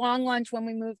it was a long lunch when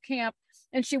we moved camp.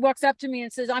 And she walks up to me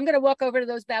and says, I'm going to walk over to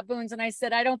those baboons. And I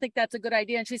said, I don't think that's a good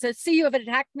idea. And she says, see, you have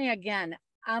attacked me again.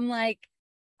 I'm like,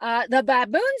 the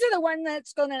baboons are the one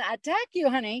that's going to attack you,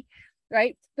 honey.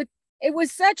 Right. But it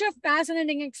was such a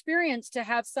fascinating experience to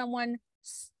have someone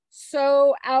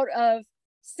so out of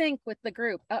sync with the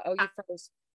group. Uh-oh, you froze.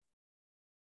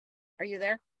 Are you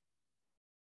there?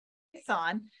 It's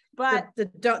on, but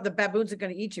the baboons are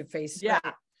going to eat your face. Yeah.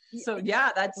 Right? So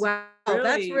yeah, that's wow.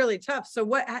 That's really tough. So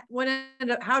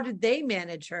how did they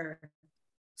manage her?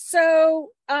 So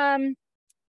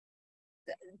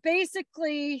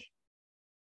basically,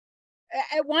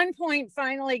 at one point,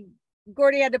 finally,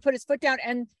 Gordy had to put his foot down,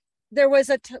 and there was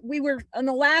we were on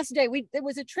the last day. It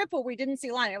was a trip where we didn't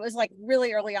see lion. It was like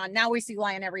really early on. Now we see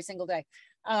lion every single day.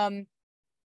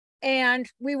 And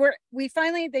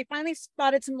they finally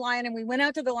spotted some lion, and we went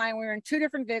out to the lion. We were in 2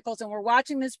 different vehicles, and we're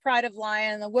watching this pride of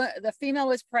lion. The female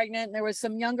was pregnant, and there was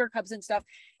some younger cubs and stuff.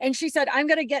 And she said, I'm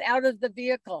going to get out of the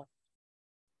vehicle.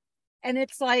 And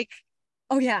it's like,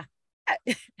 oh yeah.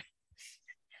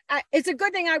 It's a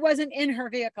good thing I wasn't in her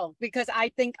vehicle, because I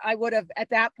think I would have at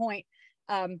that point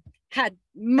had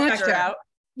much out.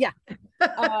 Yeah.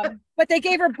 But they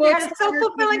gave her books. Yeah, it's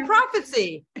self-fulfilling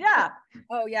prophecy. Yeah.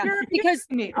 Oh yeah. Because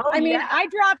I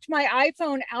dropped my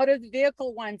iPhone out of the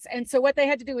vehicle once. And so what they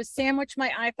had to do was sandwich my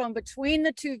iPhone between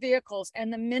the 2 vehicles.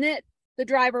 And the minute the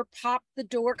driver popped the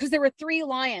door, because there were 3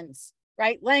 lions,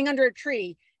 right, laying under a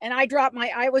tree. And I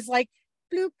was like,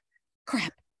 bloop,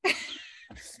 crap.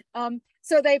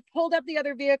 So they pulled up the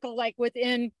other vehicle, like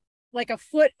within like a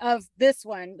foot of this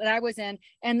one that I was in,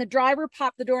 and the driver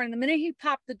popped the door. And the minute he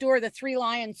popped the door, the 3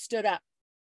 lions stood up.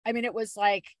 I mean, it was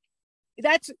like,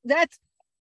 that's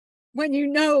when you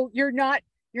know you're not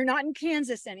in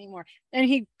Kansas anymore. And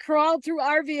he crawled through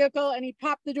our vehicle, and he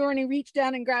popped the door, and he reached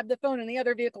down and grabbed the phone, and the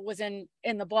other vehicle was in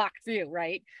the blocked view,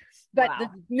 right? But wow. The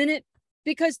minute,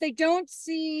 because they don't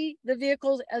see the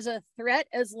vehicles as a threat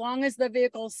as long as the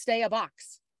vehicles stay a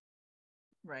box.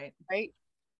 Right. Right.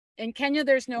 In Kenya,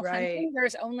 there's no hunting.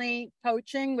 There's only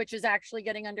poaching, which is actually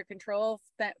getting under control,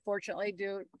 fortunately,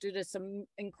 due to some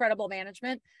incredible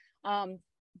management.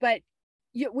 But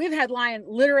we've had lion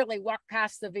literally walk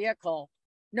past the vehicle,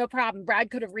 no problem.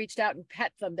 Brad could have reached out and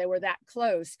pet them. They were that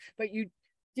close. But you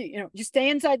stay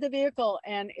inside the vehicle,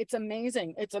 and it's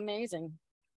amazing. It's amazing.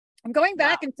 I'm going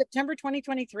back in September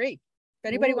 2023. If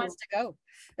anybody wants to go.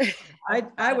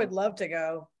 I would love to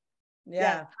go.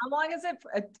 Yeah. How long is it?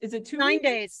 Is it 2 9 weeks?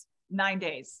 days. 9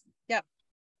 days.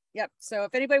 Yep. So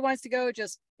if anybody wants to go,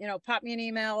 just, pop me an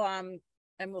email,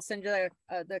 and we'll send you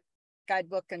the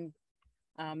guidebook. And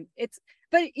the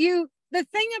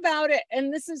thing about it,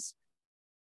 and this is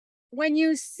when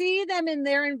you see them in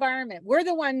their environment, we're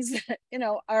the ones that,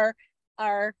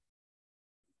 are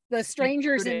the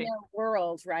strangers in their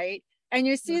world, right? And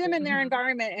you see them in their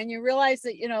environment, and you realize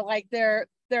that, like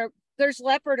there's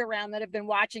leopard around that have been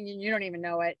watching, and you don't even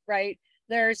know it, right?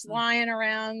 There's lion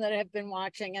around that have been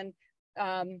watching, and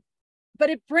but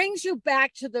it brings you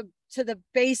back to the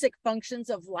basic functions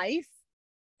of life,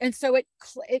 and so it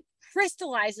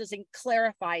crystallizes and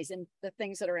clarifies in the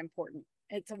things that are important.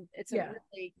 It's a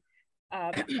really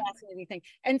fascinating thing,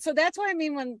 and so that's what I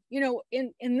mean when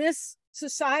in this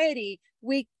society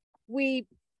we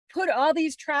put all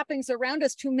these trappings around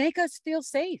us to make us feel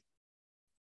safe.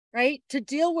 Right? To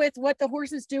deal with what the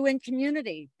horses do in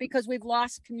community, because we've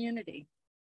lost community.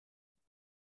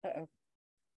 Uh-oh.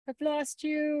 I've lost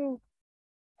you.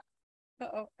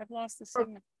 Uh-oh, I've lost the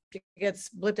signal. It gets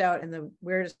blipped out in the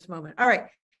weirdest moment. All right.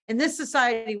 In this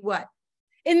society, what?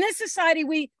 In this society,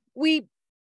 we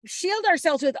shield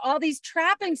ourselves with all these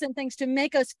trappings and things to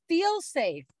make us feel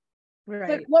safe. Right.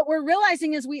 But what we're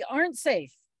realizing is we aren't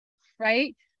safe,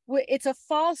 right? It's a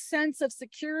false sense of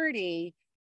security.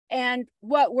 And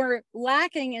what we're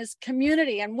lacking is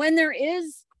community. And when there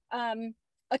is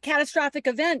a catastrophic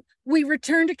event, we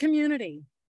return to community,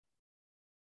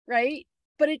 right?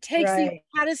 But it takes these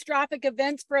catastrophic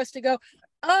events for us to go,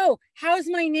 oh, how's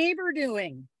my neighbor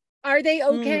doing? Are they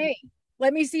okay?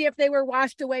 Let me see if they were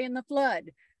washed away in the flood,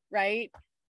 right?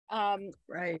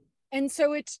 Right. And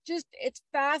so it's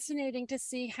fascinating to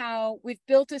see how we've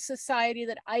built a society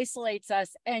that isolates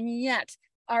us, and yet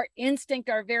our instinct,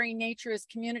 our very nature is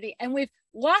community. And we've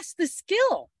lost the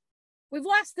skill. We've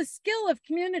lost the skill of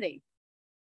community.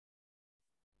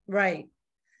 Right.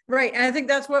 Right. And I think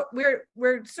that's what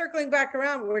we're circling back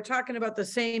around. We're talking about the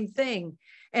same thing.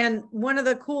 And one of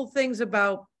the cool things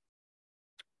about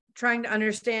trying to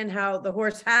understand how the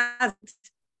horse has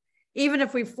even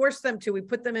if we force them to, we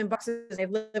put them in boxes, they've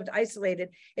lived isolated,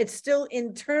 it's still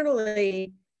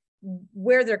internally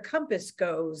where their compass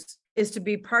goes is to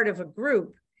be part of a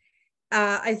group.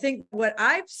 I think what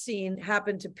I've seen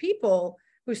happen to people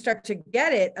who start to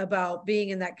get it about being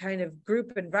in that kind of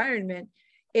group environment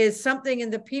is something in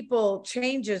the people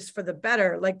changes for the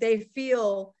better. Like they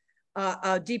feel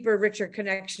a deeper, richer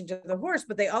connection to the horse,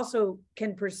 but they also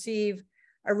can perceive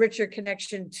a richer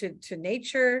connection to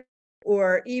nature,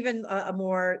 or even a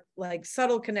more like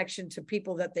subtle connection to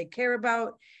people that they care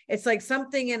about. It's like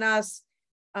something in us,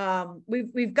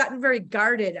 we've gotten very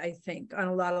guarded, I think, on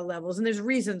a lot of levels, and there's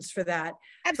reasons for that.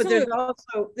 Absolutely.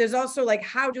 But there's also like,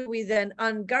 how do we then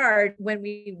unguard when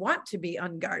we want to be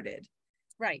unguarded?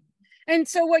 Right. And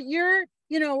so what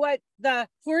what the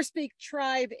Horsepeak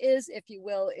tribe is, if you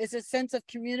will, is a sense of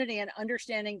community and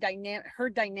understanding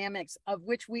herd dynamics, of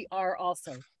which we are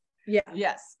also. Yeah.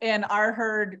 Yes. And our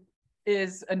herd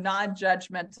is a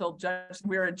non-judgmental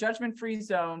we're a judgment-free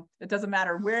zone. It doesn't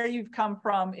matter where you've come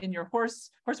from in your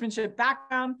horsemanship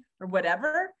background or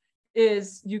whatever,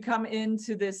 is you come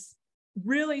into this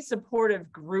really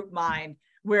supportive group mind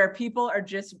where people are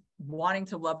just wanting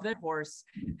to love their horse,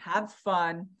 have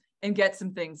fun, and get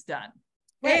some things done.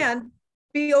 Right. And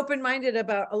be open-minded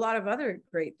about a lot of other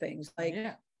great things,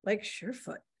 like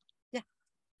Surefoot.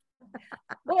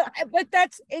 Well, but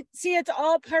that's it. See, it's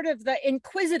all part of the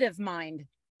inquisitive mind.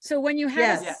 So when you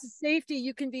have safety,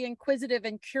 you can be inquisitive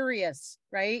and curious,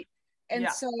 right? And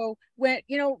so when,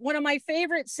 one of my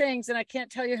favorite sayings, and I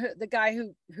can't tell you the guy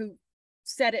who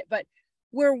said it, but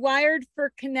we're wired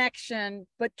for connection,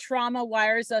 but trauma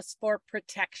wires us for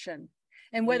protection.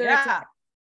 And whether it's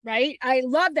right, I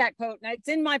love that quote, and it's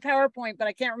in my PowerPoint, but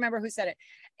I can't remember who said it.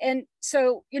 And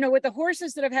so, with the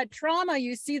horses that have had trauma,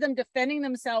 you see them defending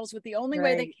themselves with the only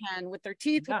way they can, with their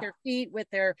teeth, with their feet, with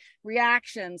their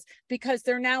reactions, because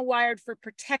they're now wired for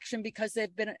protection because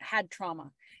they've had trauma.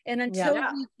 And until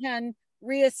we can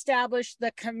reestablish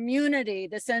the community,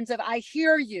 the sense of I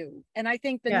hear you. And I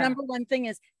think the number one thing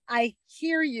is I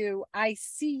hear you, I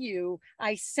see you,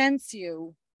 I sense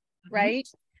you, right?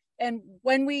 And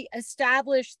when we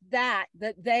establish that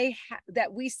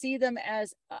we see them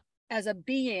as a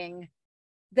being,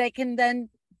 they can then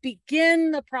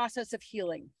begin the process of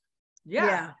healing.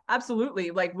 Yeah,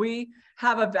 absolutely. Like we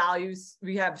have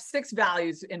we have 6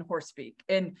 values in Horsepeak,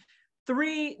 and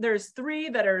there's 3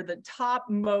 that are the top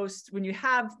most when you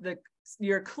have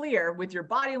you're clear with your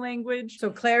body language. So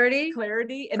clarity,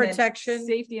 and protection,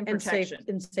 safety and protection.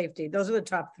 And safety. Those are the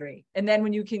top 3. And then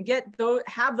when you can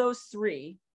have those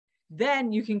 3,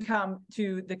 then you can come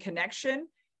to the connection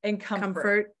and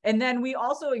comfort. And then we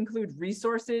also include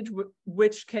resources,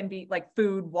 which can be like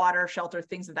food, water, shelter,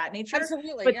 things of that nature.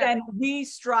 Absolutely. But then we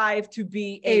strive to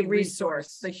be a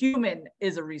resource. The human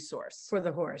is a resource for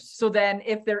the horse. So then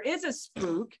if there is a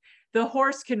spook, the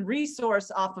horse can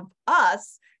resource off of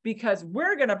us because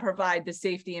we're going to provide the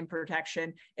safety and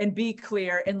protection and be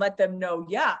clear and let them know,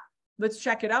 let's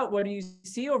check it out. What do you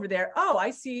see over there? Oh,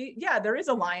 I see. Yeah, there is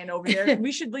a lion over there.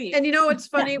 We should leave. And it's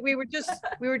funny.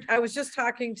 I was just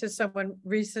talking to someone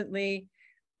recently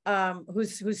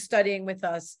who's studying with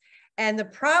us. And the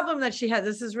problem that she had,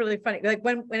 this is really funny. Like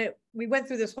we went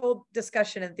through this whole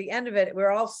discussion, at the end of it, we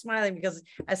were all smiling because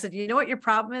I said, you know what your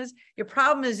problem is? Your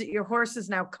problem is that your horse is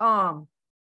now calm.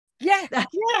 Yeah.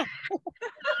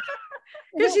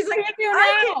 Because she's like,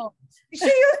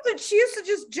 she used to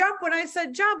just jump when I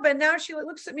said jump, and now she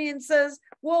looks at me and says,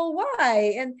 well,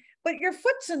 why? But your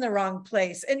foot's in the wrong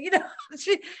place. And we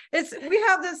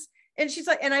have this, and she's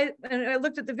like, and I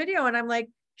looked at the video and I'm like,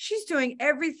 she's doing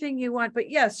everything you want, but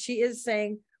yes, she is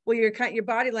saying, well, your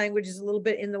body language is a little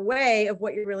bit in the way of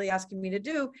what you're really asking me to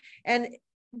do.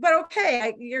 But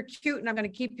okay, you're cute and I'm going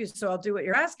to keep you, so I'll do what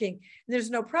you're asking. And there's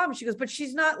no problem. She goes, but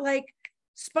she's not like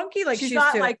spunky like she's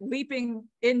not like leaping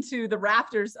into the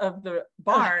rafters of the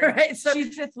barn. Right? So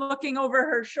she's just looking over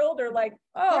her shoulder like,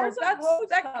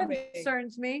 that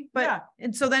concerns me. But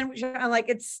and so then I'm like,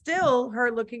 it's still her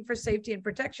looking for safety and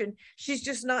protection. She's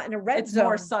just not in a red zone. It's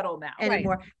more subtle now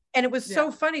anymore. Right. And it was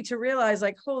so funny to realize,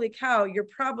 like, holy cow, your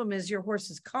problem is your horse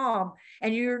is calm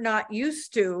and you're not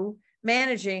used to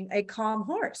managing a calm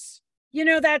horse.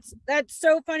 That's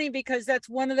so funny, because that's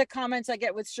one of the comments I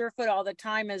get with Surefoot all the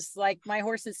time is like, my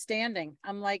horse is standing.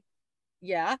 I'm like,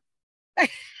 yeah.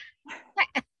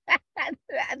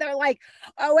 They're like,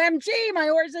 OMG, my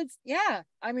horse is,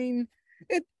 I mean,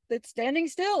 it's standing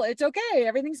still. It's okay.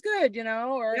 Everything's good,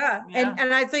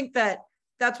 And I think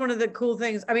that's one of the cool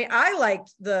things. I mean, I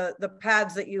liked the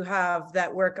pads that you have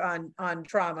that work on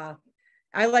trauma.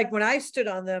 I like when I stood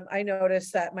on them, I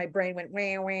noticed that my brain went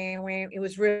wah, wah, wah. It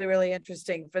was really, really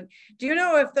interesting. But do you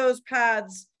know if those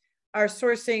pads are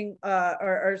sourcing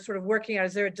or sort of working out?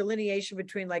 Is there a delineation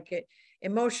between like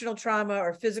emotional trauma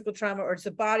or physical trauma, or does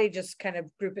the body just kind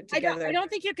of group it together? I don't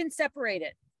think you can separate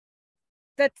it.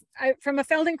 That's from a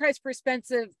Feldenkrais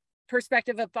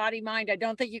perspective of body mind, I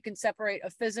don't think you can separate a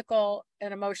physical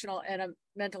and emotional and a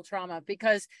mental trauma,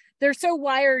 because they're so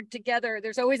wired together.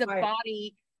 There's always a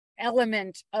body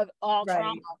element of all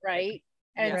trauma, right?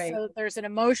 And so there's an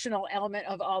emotional element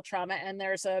of all trauma, and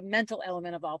there's a mental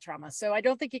element of all trauma. So I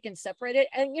don't think you can separate it.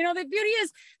 And you know, the beauty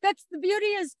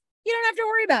is you don't have to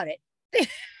worry about it.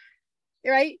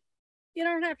 Right? You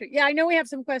don't have to. Yeah, I know we have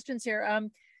some questions here.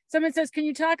 Someone says, can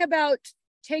you talk about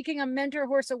taking a mentor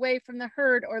horse away from the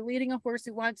herd, or leading a horse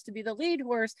who wants to be the lead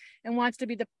horse and wants to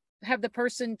be have the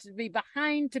person to be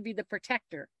behind to be the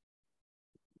protector?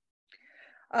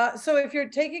 So if you're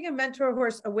taking a mentor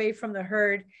horse away from the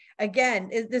herd, again,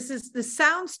 this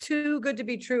sounds too good to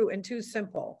be true and too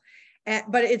simple,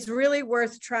 but it's really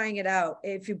worth trying it out.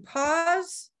 If you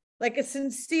pause, like a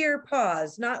sincere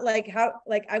pause, not like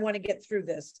I want to get through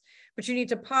this, but you need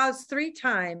to pause 3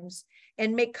 times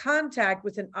and make contact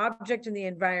with an object in the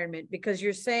environment, because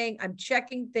you're saying, I'm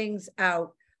checking things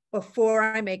out before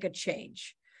I make a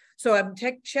change. So I'm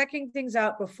checking things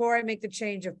out before I make the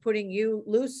change of putting you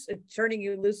loose, turning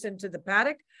you loose into the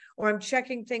paddock, or I'm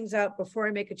checking things out before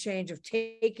I make a change of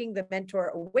taking the mentor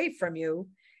away from you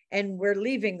and we're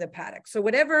leaving the paddock. So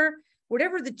whatever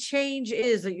the change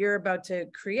is that you're about to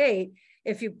create,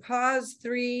 if you pause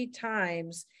 3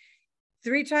 times,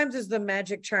 3 times is the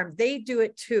magic charm. They do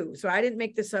it too. So I didn't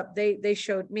make this up. They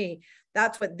showed me.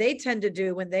 That's what they tend to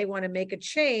do when they want to make a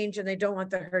change and they don't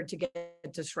want the herd to get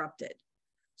disrupted.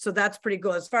 So that's pretty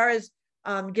cool. As far as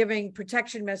giving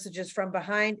protection messages from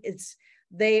behind,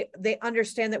 they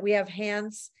understand that we have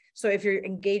hands. So if you're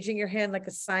engaging your hand like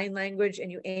a sign language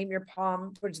and you aim your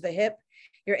palm towards the hip,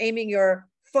 you're aiming your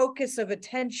focus of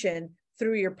attention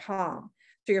through your palm.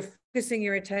 So you're focusing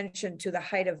your attention to the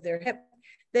height of their hip.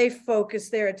 They focus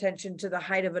their attention to the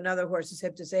height of another horse's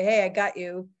hip to say, hey, I got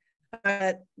you.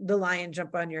 The lion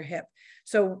jump on your hip.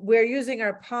 So we're using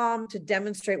our palm to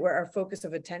demonstrate where our focus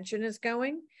of attention is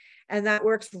going. And that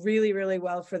works really, really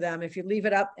well for them. If you leave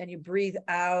it up and you breathe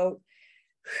out,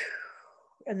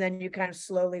 and then you kind of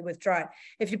slowly withdraw it.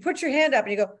 If you put your hand up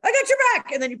and you go, I got your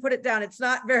back, and then you put it down, it's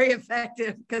not very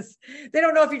effective because they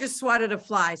don't know if you just swatted a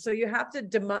fly. So you have to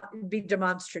be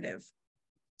demonstrative.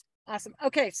 Awesome.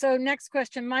 Okay, so next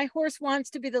question. My horse wants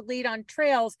to be the lead on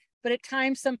trails, but at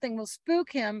times something will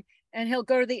spook him and he'll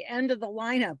go to the end of the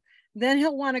lineup. Then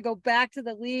he'll want to go back to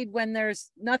the lead when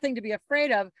there's nothing to be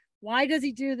afraid of. Why does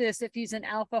he do this if he's an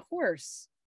alpha horse?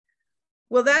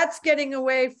 Well, that's getting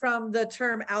away from the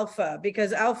term alpha,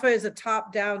 because alpha is a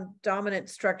top-down dominant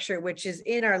structure, which is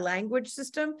in our language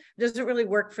system. It doesn't really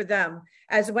work for them.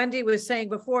 As Wendy was saying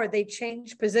before, they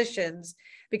change positions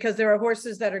because there are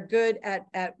horses that are good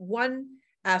at one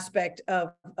aspect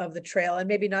of the trail and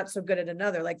maybe not so good at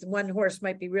another. Like the one horse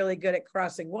might be really good at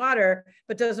crossing water,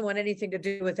 but doesn't want anything to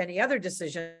do with any other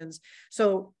decisions.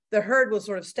 So the herd will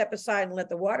sort of step aside and let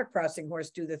the water crossing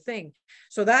horse do the thing.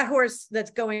 So that horse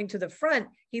that's going to the front,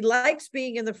 he likes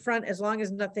being in the front as long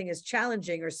as nothing is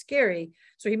challenging or scary.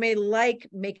 So he may like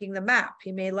making the map.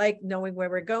 He may like knowing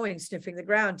where we're going, sniffing the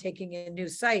ground, taking in new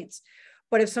sights.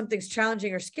 But if something's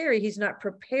challenging or scary, he's not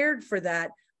prepared for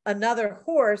that. Another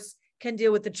horse can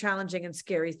deal with the challenging and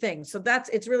scary things. So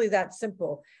it's really that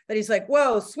simple, that he's like,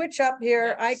 whoa, switch up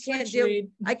here. I can't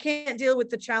deal with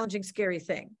the challenging, scary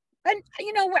thing. And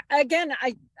you know, again,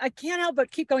 I can't help but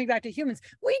keep going back to humans.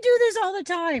 We do this all the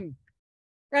time,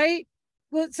 right?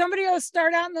 Well, somebody will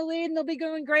start out in the lead and they'll be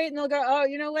going great, and they'll go, oh,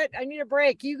 you know what? I need a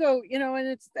break. You go, you know,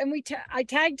 and I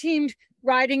tag teamed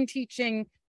riding teaching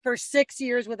for 6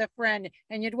 years with a friend,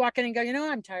 and you'd walk in and go, you know,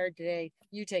 I'm tired today.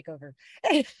 You take over.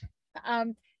 You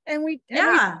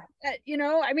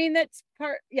know, I mean, that's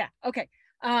part. Yeah. Okay.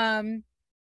 The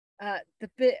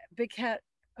big cat.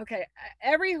 Okay.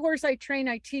 Every horse I train,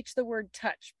 I teach the word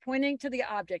touch, pointing to the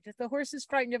object. If the horse is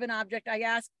frightened of an object, I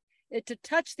ask it to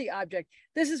touch the object.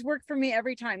 This has worked for me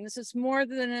every time. This is more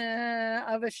than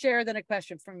of a share than a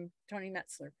question from Tony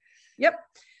Metzler. Yep.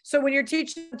 So when you're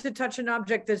teaching to touch an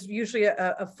object, there's usually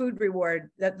a food reward.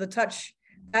 That the touch,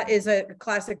 that is a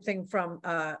classic thing from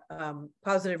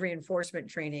positive reinforcement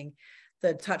training,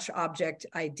 the touch object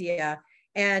idea.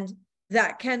 And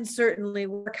that can certainly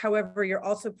work. However, you're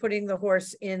also putting the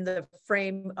horse in the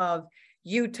frame of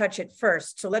you touch it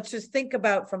first. So let's just think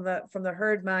about from the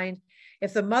herd mind.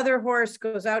 If the mother horse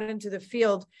goes out into the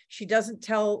field, she doesn't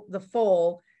tell the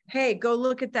foal, Hey, go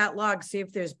look at that log, see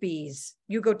if there's bees.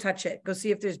 You go touch it, go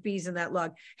see if there's bees in that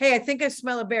log. Hey, I think I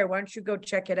smell a bear. Why don't you go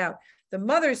check it out? The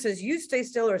mother says, you stay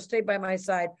still or stay by my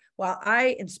side while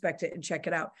I inspect it and check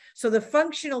it out. So the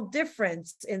functional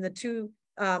difference in the two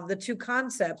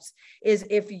concepts is,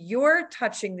 if you're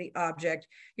touching the object,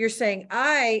 you're saying,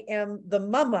 I am the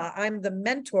mama, I'm the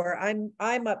mentor,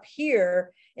 I'm up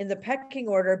here in the pecking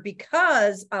order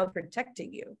because I'm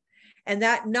protecting you. And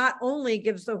that not only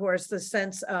gives the horse the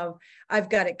sense of, I've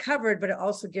got it covered, but it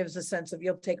also gives a sense of,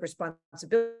 you'll take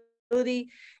responsibility,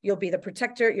 you'll be the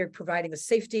protector, you're providing the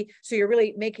safety. So you're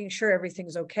really making sure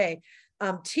everything's okay.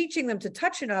 Teaching them to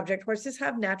touch an object, horses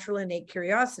have natural innate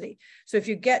curiosity. So if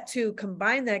you get to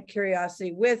combine that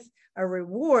curiosity with a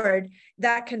reward,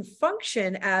 that can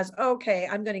function as, okay,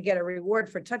 I'm going to get a reward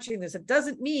for touching this. It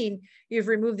doesn't mean you've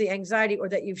removed the anxiety or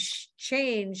that you've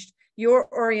changed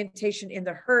your orientation in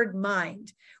the herd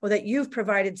mind, or that you've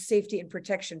provided safety and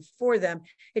protection for them.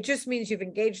 It just means you've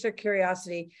engaged their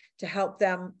curiosity to help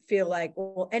them feel like,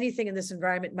 well, anything in this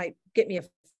environment might get me a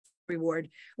reward,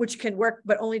 which can work,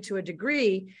 but only to a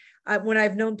degree. When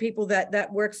I've known people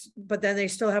that works, but then they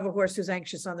still have a horse who's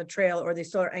anxious on the trail, or they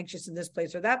still are anxious in this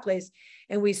place or that place.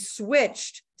 And we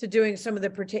switched to doing some of the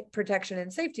protection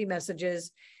and safety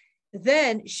messages.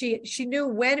 Then she knew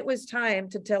when it was time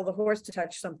to tell the horse to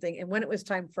touch something and when it was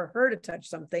time for her to touch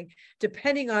something,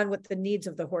 depending on what the needs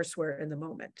of the horse were in the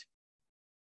moment.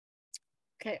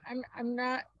 Okay, I'm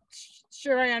not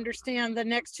sure I understand the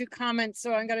next two comments,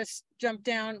 so I'm going to jump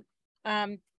down.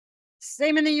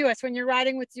 Same in the US, when you're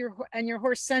riding with your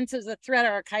horse senses a threat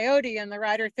or a coyote and the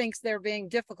rider thinks they're being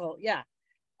difficult. Yeah.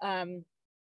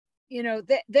 You know,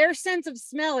 their sense of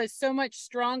smell is so much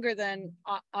stronger than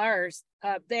ours.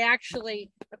 They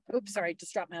actually, oops, sorry,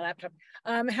 just dropped my laptop.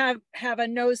 Have a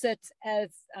nose that's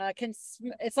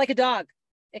it's like a dog.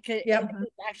 It can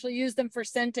actually use them for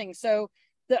scenting. So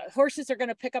the horses are going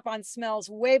to pick up on smells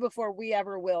way before we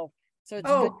ever will. So it's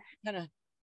good kind of.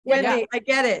 Wendy, I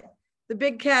get it. The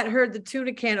big cat heard the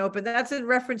tuna can open. That's in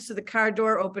reference to the car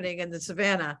door opening in the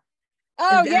savannah.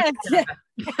 Oh, yes.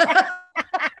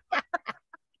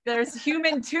 There's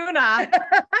human tuna.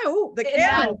 Oh, the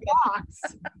can box.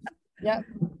 Yep.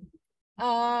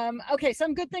 Okay,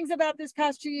 some good things about this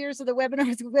past 2 years of the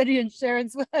webinars with Wendy and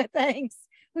Sharon's. Thanks.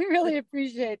 We really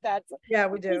appreciate that. Yeah,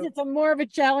 we do. It's more of a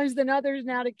challenge than others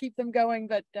now to keep them going,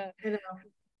 but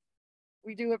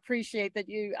we do appreciate that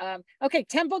you. Okay,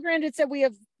 Temple Grandin said we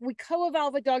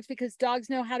co-evolve with dogs because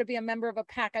dogs know how to be a member of a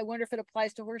pack. I wonder if it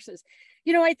applies to horses.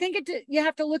 You know, I think you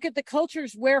have to look at the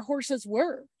cultures where horses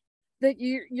were. That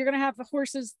you're going to have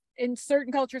horses in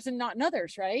certain cultures and not in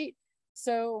others, right?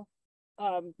 So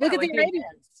look at the Arabians.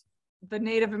 The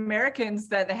Native Americans,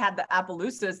 that they had the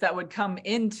Appaloosas that would come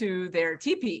into their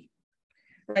teepee.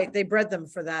 Right, they bred them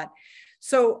for that.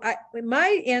 So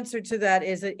my answer to that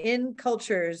is that in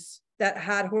cultures that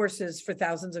had horses for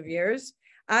thousands of years,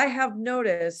 I have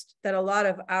noticed that a lot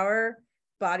of our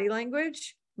body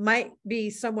language might be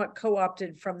somewhat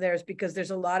co-opted from theirs, because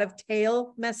there's a lot of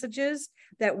tail messages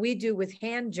that we do with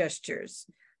hand gestures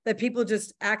that people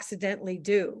just accidentally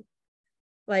do.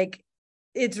 Like,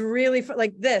 it's really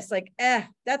like this, like,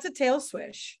 that's a tail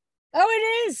swish. Oh,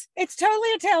 it is. It's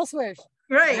totally a tail swish.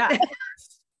 Right.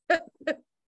 Yeah.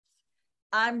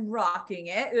 I'm rocking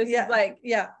it. This is like,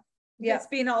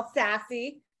 just being all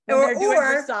sassy. When they're doing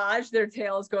dressage, their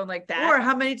tail is going like that. Or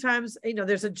how many times,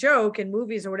 there's a joke in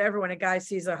movies or whatever when a guy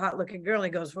sees a hot looking girl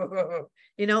and he goes, whoa, whoa,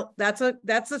 whoa. That's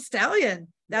a stallion.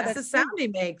 That's the sound he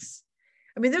makes.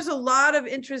 I mean, there's a lot of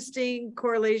interesting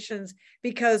correlations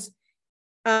because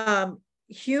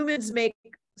humans make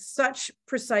such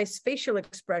precise facial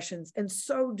expressions, and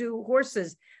so do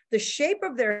horses. The shape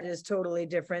of their head is totally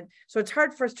different. So it's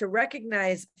hard for us to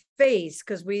recognize face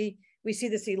because we see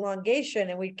this elongation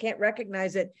and we can't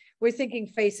recognize it. We're thinking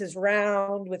face is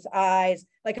round with eyes,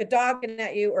 like a dog looking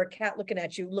at you or a cat looking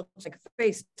at you looks like a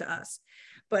face to us.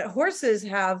 But horses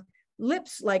have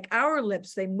lips like our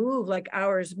lips. They move like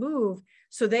ours move.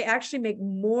 So they actually make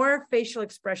more facial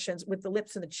expressions with the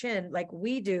lips and the chin like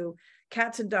we do.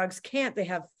 Cats and dogs can't. They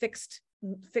have fixed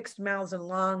mouths and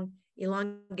long,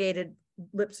 elongated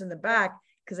lips in the back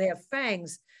because they have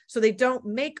fangs. So they don't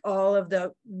make all of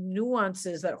the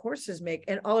nuances that horses make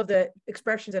and all of the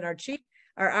expressions in our cheek,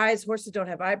 our eyes. Horses don't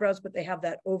have eyebrows, but they have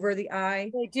that over the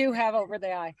eye. They do have over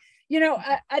the eye.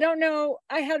 I don't know.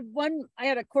 I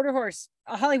had a quarter horse,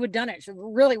 a Hollywood Dunwich, a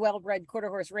really well-bred quarter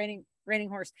horse, reining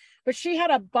horse, but she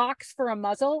had a box for a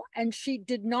muzzle and she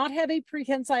did not have a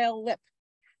prehensile lip.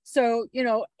 So,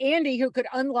 Andy, who could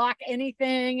unlock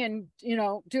anything and,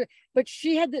 do it, but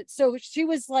she had that. So she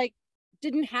was like,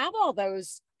 didn't have all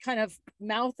those kind of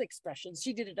mouth expressions.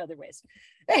 She did it other ways.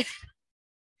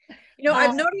 You know,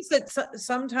 I've noticed that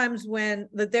sometimes when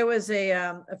there was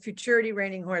a futurity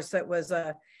reining horse that was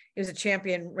it was a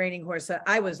champion reining horse that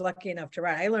I was lucky enough to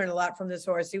ride. I learned a lot from this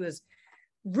horse. He was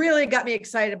really got me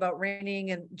excited about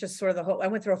reining and just sort of the whole, I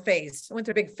went through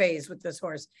a big phase with this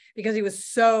horse because he was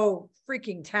so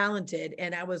freaking talented.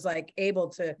 And I was like able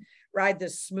to ride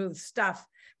this smooth stuff,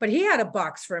 but he had a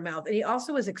box for a mouth and he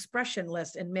also was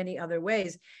expressionless in many other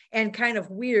ways and kind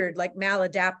of weird, like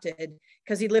maladapted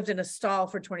because he lived in a stall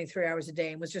for 23 hours a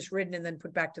day and was just ridden and then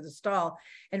put back to the stall.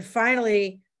 And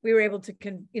finally, we were able to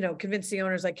convince the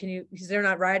owners, like, they're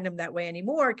not riding him that way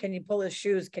anymore. Can you pull his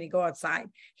shoes? Can he go outside?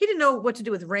 He didn't know what to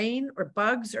do with rain or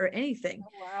bugs or anything. Oh,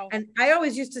 wow. And I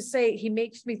always used to say, he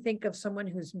makes me think of someone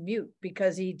who's mute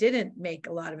because he didn't make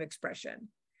a lot of expression,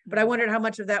 but I wondered how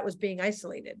much of that was being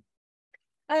isolated.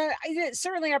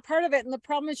 Certainly are part of it. And the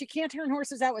problem is you can't turn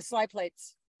horses out with slide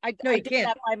plates. I did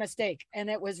that by mistake and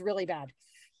it was really bad.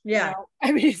 Yeah. You know?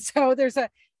 I mean, so there's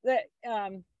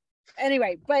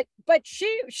anyway, but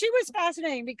she was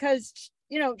fascinating because,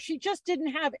 you know, she just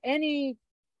didn't have any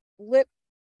lip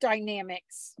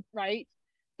dynamics, right?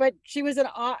 But she was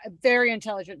very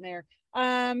intelligent there.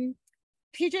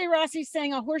 PJ Rossi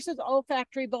saying a horse's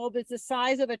olfactory bulb is the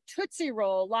size of a Tootsie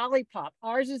Roll lollipop.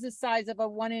 Ours is the size of a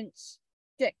 1-inch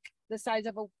stick, the size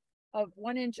of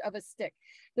 1 inch of a stick.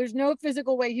 There's no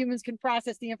physical way humans can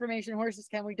process the information horses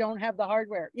can. We don't have the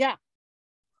hardware. Yeah.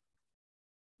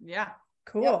 Yeah.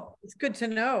 Cool. Yep. It's good to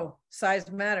know. Size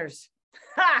matters.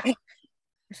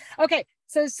 Okay.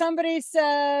 So somebody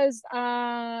says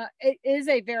it is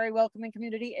a very welcoming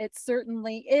community. It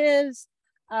certainly is.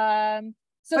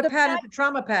 So the pad is a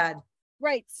trauma pad.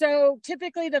 Right. So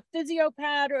typically the physio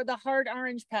pad or the hard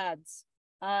orange pads.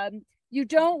 You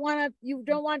don't want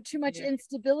too much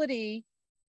instability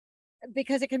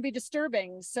because it can be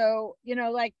disturbing. So, you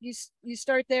know, like you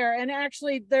start there, and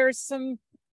actually there's some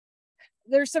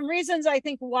reasons I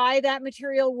think why that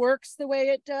material works the way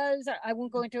it does. I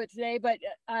won't go into it today, but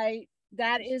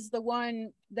that is the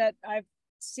one that I've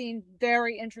seen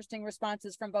very interesting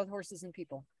responses from both horses and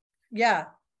people. Yeah.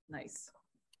 Nice.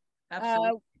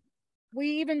 Absolutely.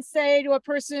 We even say to a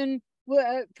person,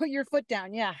 put your foot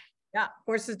down. Yeah. Yeah.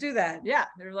 Horses do that. Yeah.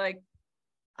 They're like,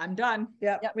 I'm done.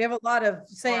 Yeah. Yep. We have a lot of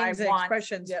sayings and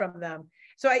expressions from them.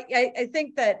 So I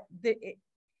think that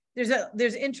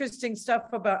there's interesting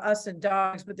stuff about us and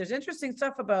dogs, but there's interesting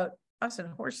stuff about us and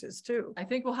horses too. I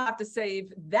think we'll have to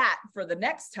save that for the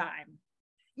next time.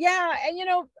 Yeah. And you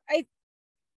know,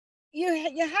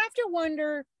 you have to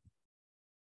wonder.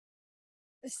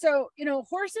 So, you know,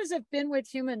 horses have been with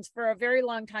humans for a very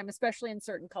long time, especially in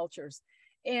certain cultures.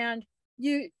 And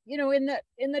you know, in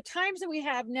the times that we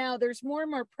have now, there's more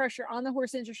and more pressure on the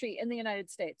horse industry in the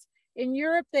United States. In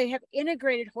Europe, they have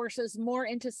integrated horses more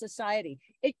into society.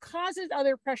 It causes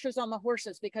other pressures on the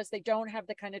horses because they don't have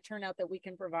the kind of turnout that we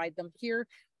can provide them here,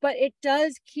 but it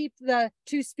does keep the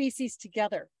two species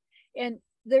together. And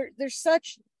there's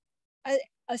such a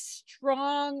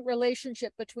strong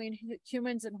relationship between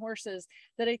humans and horses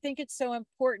that I think it's so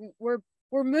important. We're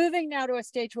moving now to a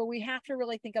stage where we have to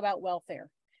really think about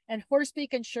welfare, and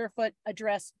Horsepeak and Surefoot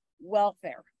address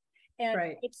welfare.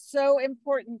 And it's so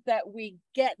important that we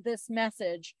get this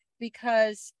message,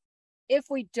 because if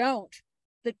we don't,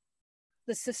 the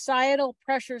societal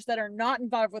pressures that are not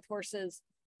involved with horses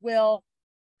will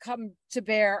come to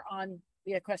bear on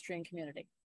the equestrian community.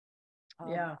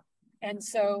 Yeah. And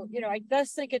so, you know, I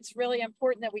just think it's really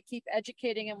important that we keep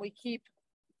educating and we keep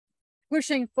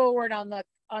pushing forward on the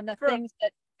things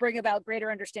that bring about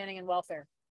greater understanding and welfare.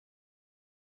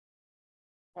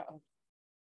 Uh-oh,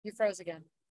 you froze again.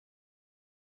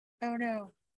 Oh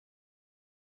no.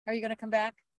 Are you going to come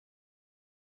back?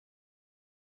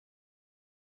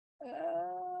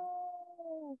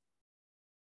 Oh,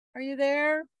 are you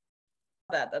there?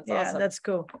 That's awesome. That's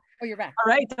cool. Oh, you're back. All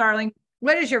right, darling.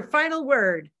 What is your final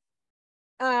word?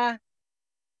 She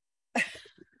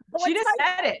just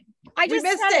said it. I just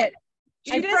missed it.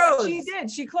 She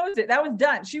did. She closed it. That was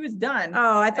done. She was done.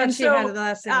 Oh, I thought she had the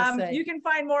last thing to say. You can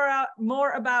find more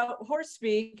about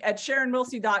Horsepeak at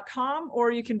SharonWilsie.com,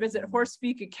 or you can visit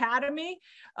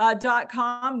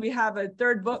HorsepeakAcademy.com. We have a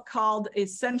third book called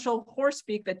Essential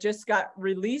Horsepeak that just got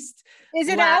released. Is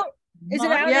it out? Is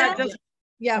it out? Yeah. Now?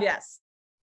 Yeah. Yes.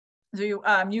 So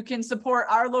you can support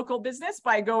our local business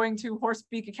by going to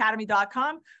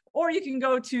horsepeakacademy.com, or you can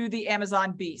go to the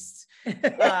Amazon Beast.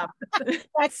 That's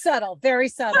subtle, very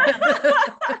subtle.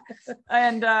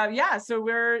 And yeah, so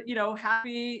we're, you know,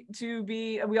 happy to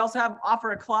be, we also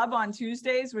offer a club on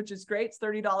Tuesdays, which is great. It's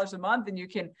 $30 a month, and you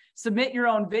can submit your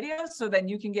own videos, so then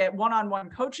you can get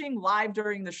one-on-one coaching live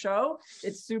during the show.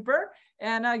 It's super.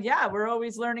 And yeah, we're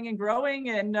always learning and growing,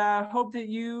 and hope that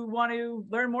you want to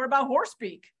learn more about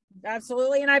HorsePeak.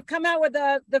 Absolutely. And I've come out with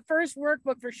the first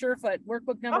workbook for Surefoot,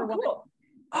 workbook number 1. Cool.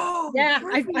 Oh yeah,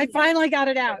 I finally got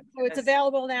it out. So it's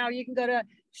available now. You can go to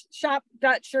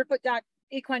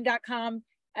shop.surefoot.equine.com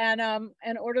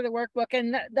and order the workbook,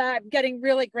 and that getting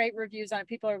really great reviews on it.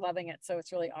 People are loving it. So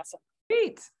it's really awesome.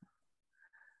 Great.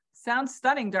 Sounds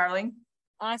stunning, darling.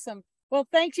 Awesome. Well,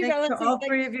 thank you. Thanks to all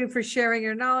 3 of you for sharing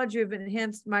your knowledge. You've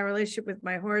enhanced my relationship with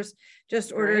my horse.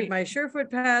 Just ordered my Surefoot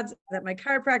pads that my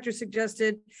chiropractor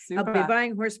suggested. Super. I'll be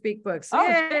buying HorsePeak books. Oh,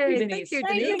 yay! Thank you,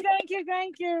 Thank you, thank you,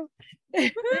 thank you.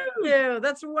 Thank you.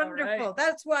 That's wonderful. Right.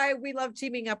 That's why we love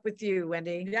teaming up with you,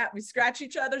 Wendy. Yeah, we scratch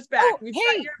each other's back. Oh,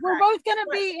 hey, we're both gonna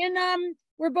be in on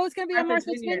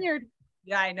Martha's Vineyard.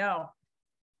 Yeah, I know.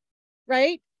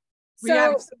 Right? We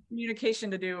have some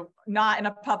communication to do, not in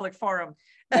a public forum.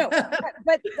 No,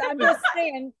 but I'm just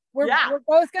saying we're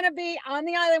both going to be on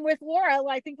the island with Laura.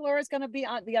 I think Laura's going to be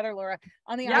on the other Laura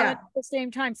on the island at the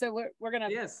same time. So we're going to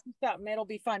do something. It'll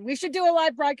be fun. We should do a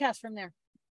live broadcast from there.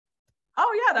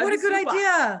 Oh yeah, what a good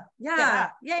idea! Yeah,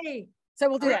 yay! So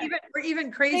we'll do that. We're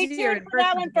even crazier. Stay tuned for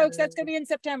that one, folks. That's going to be in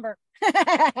September.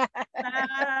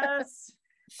 Yes.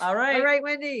 All right,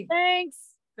 Wendy. Thanks.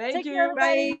 Thank Take you. care,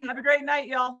 Bye. Have a great night,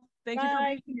 y'all. Thank you for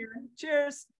being here.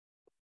 Cheers.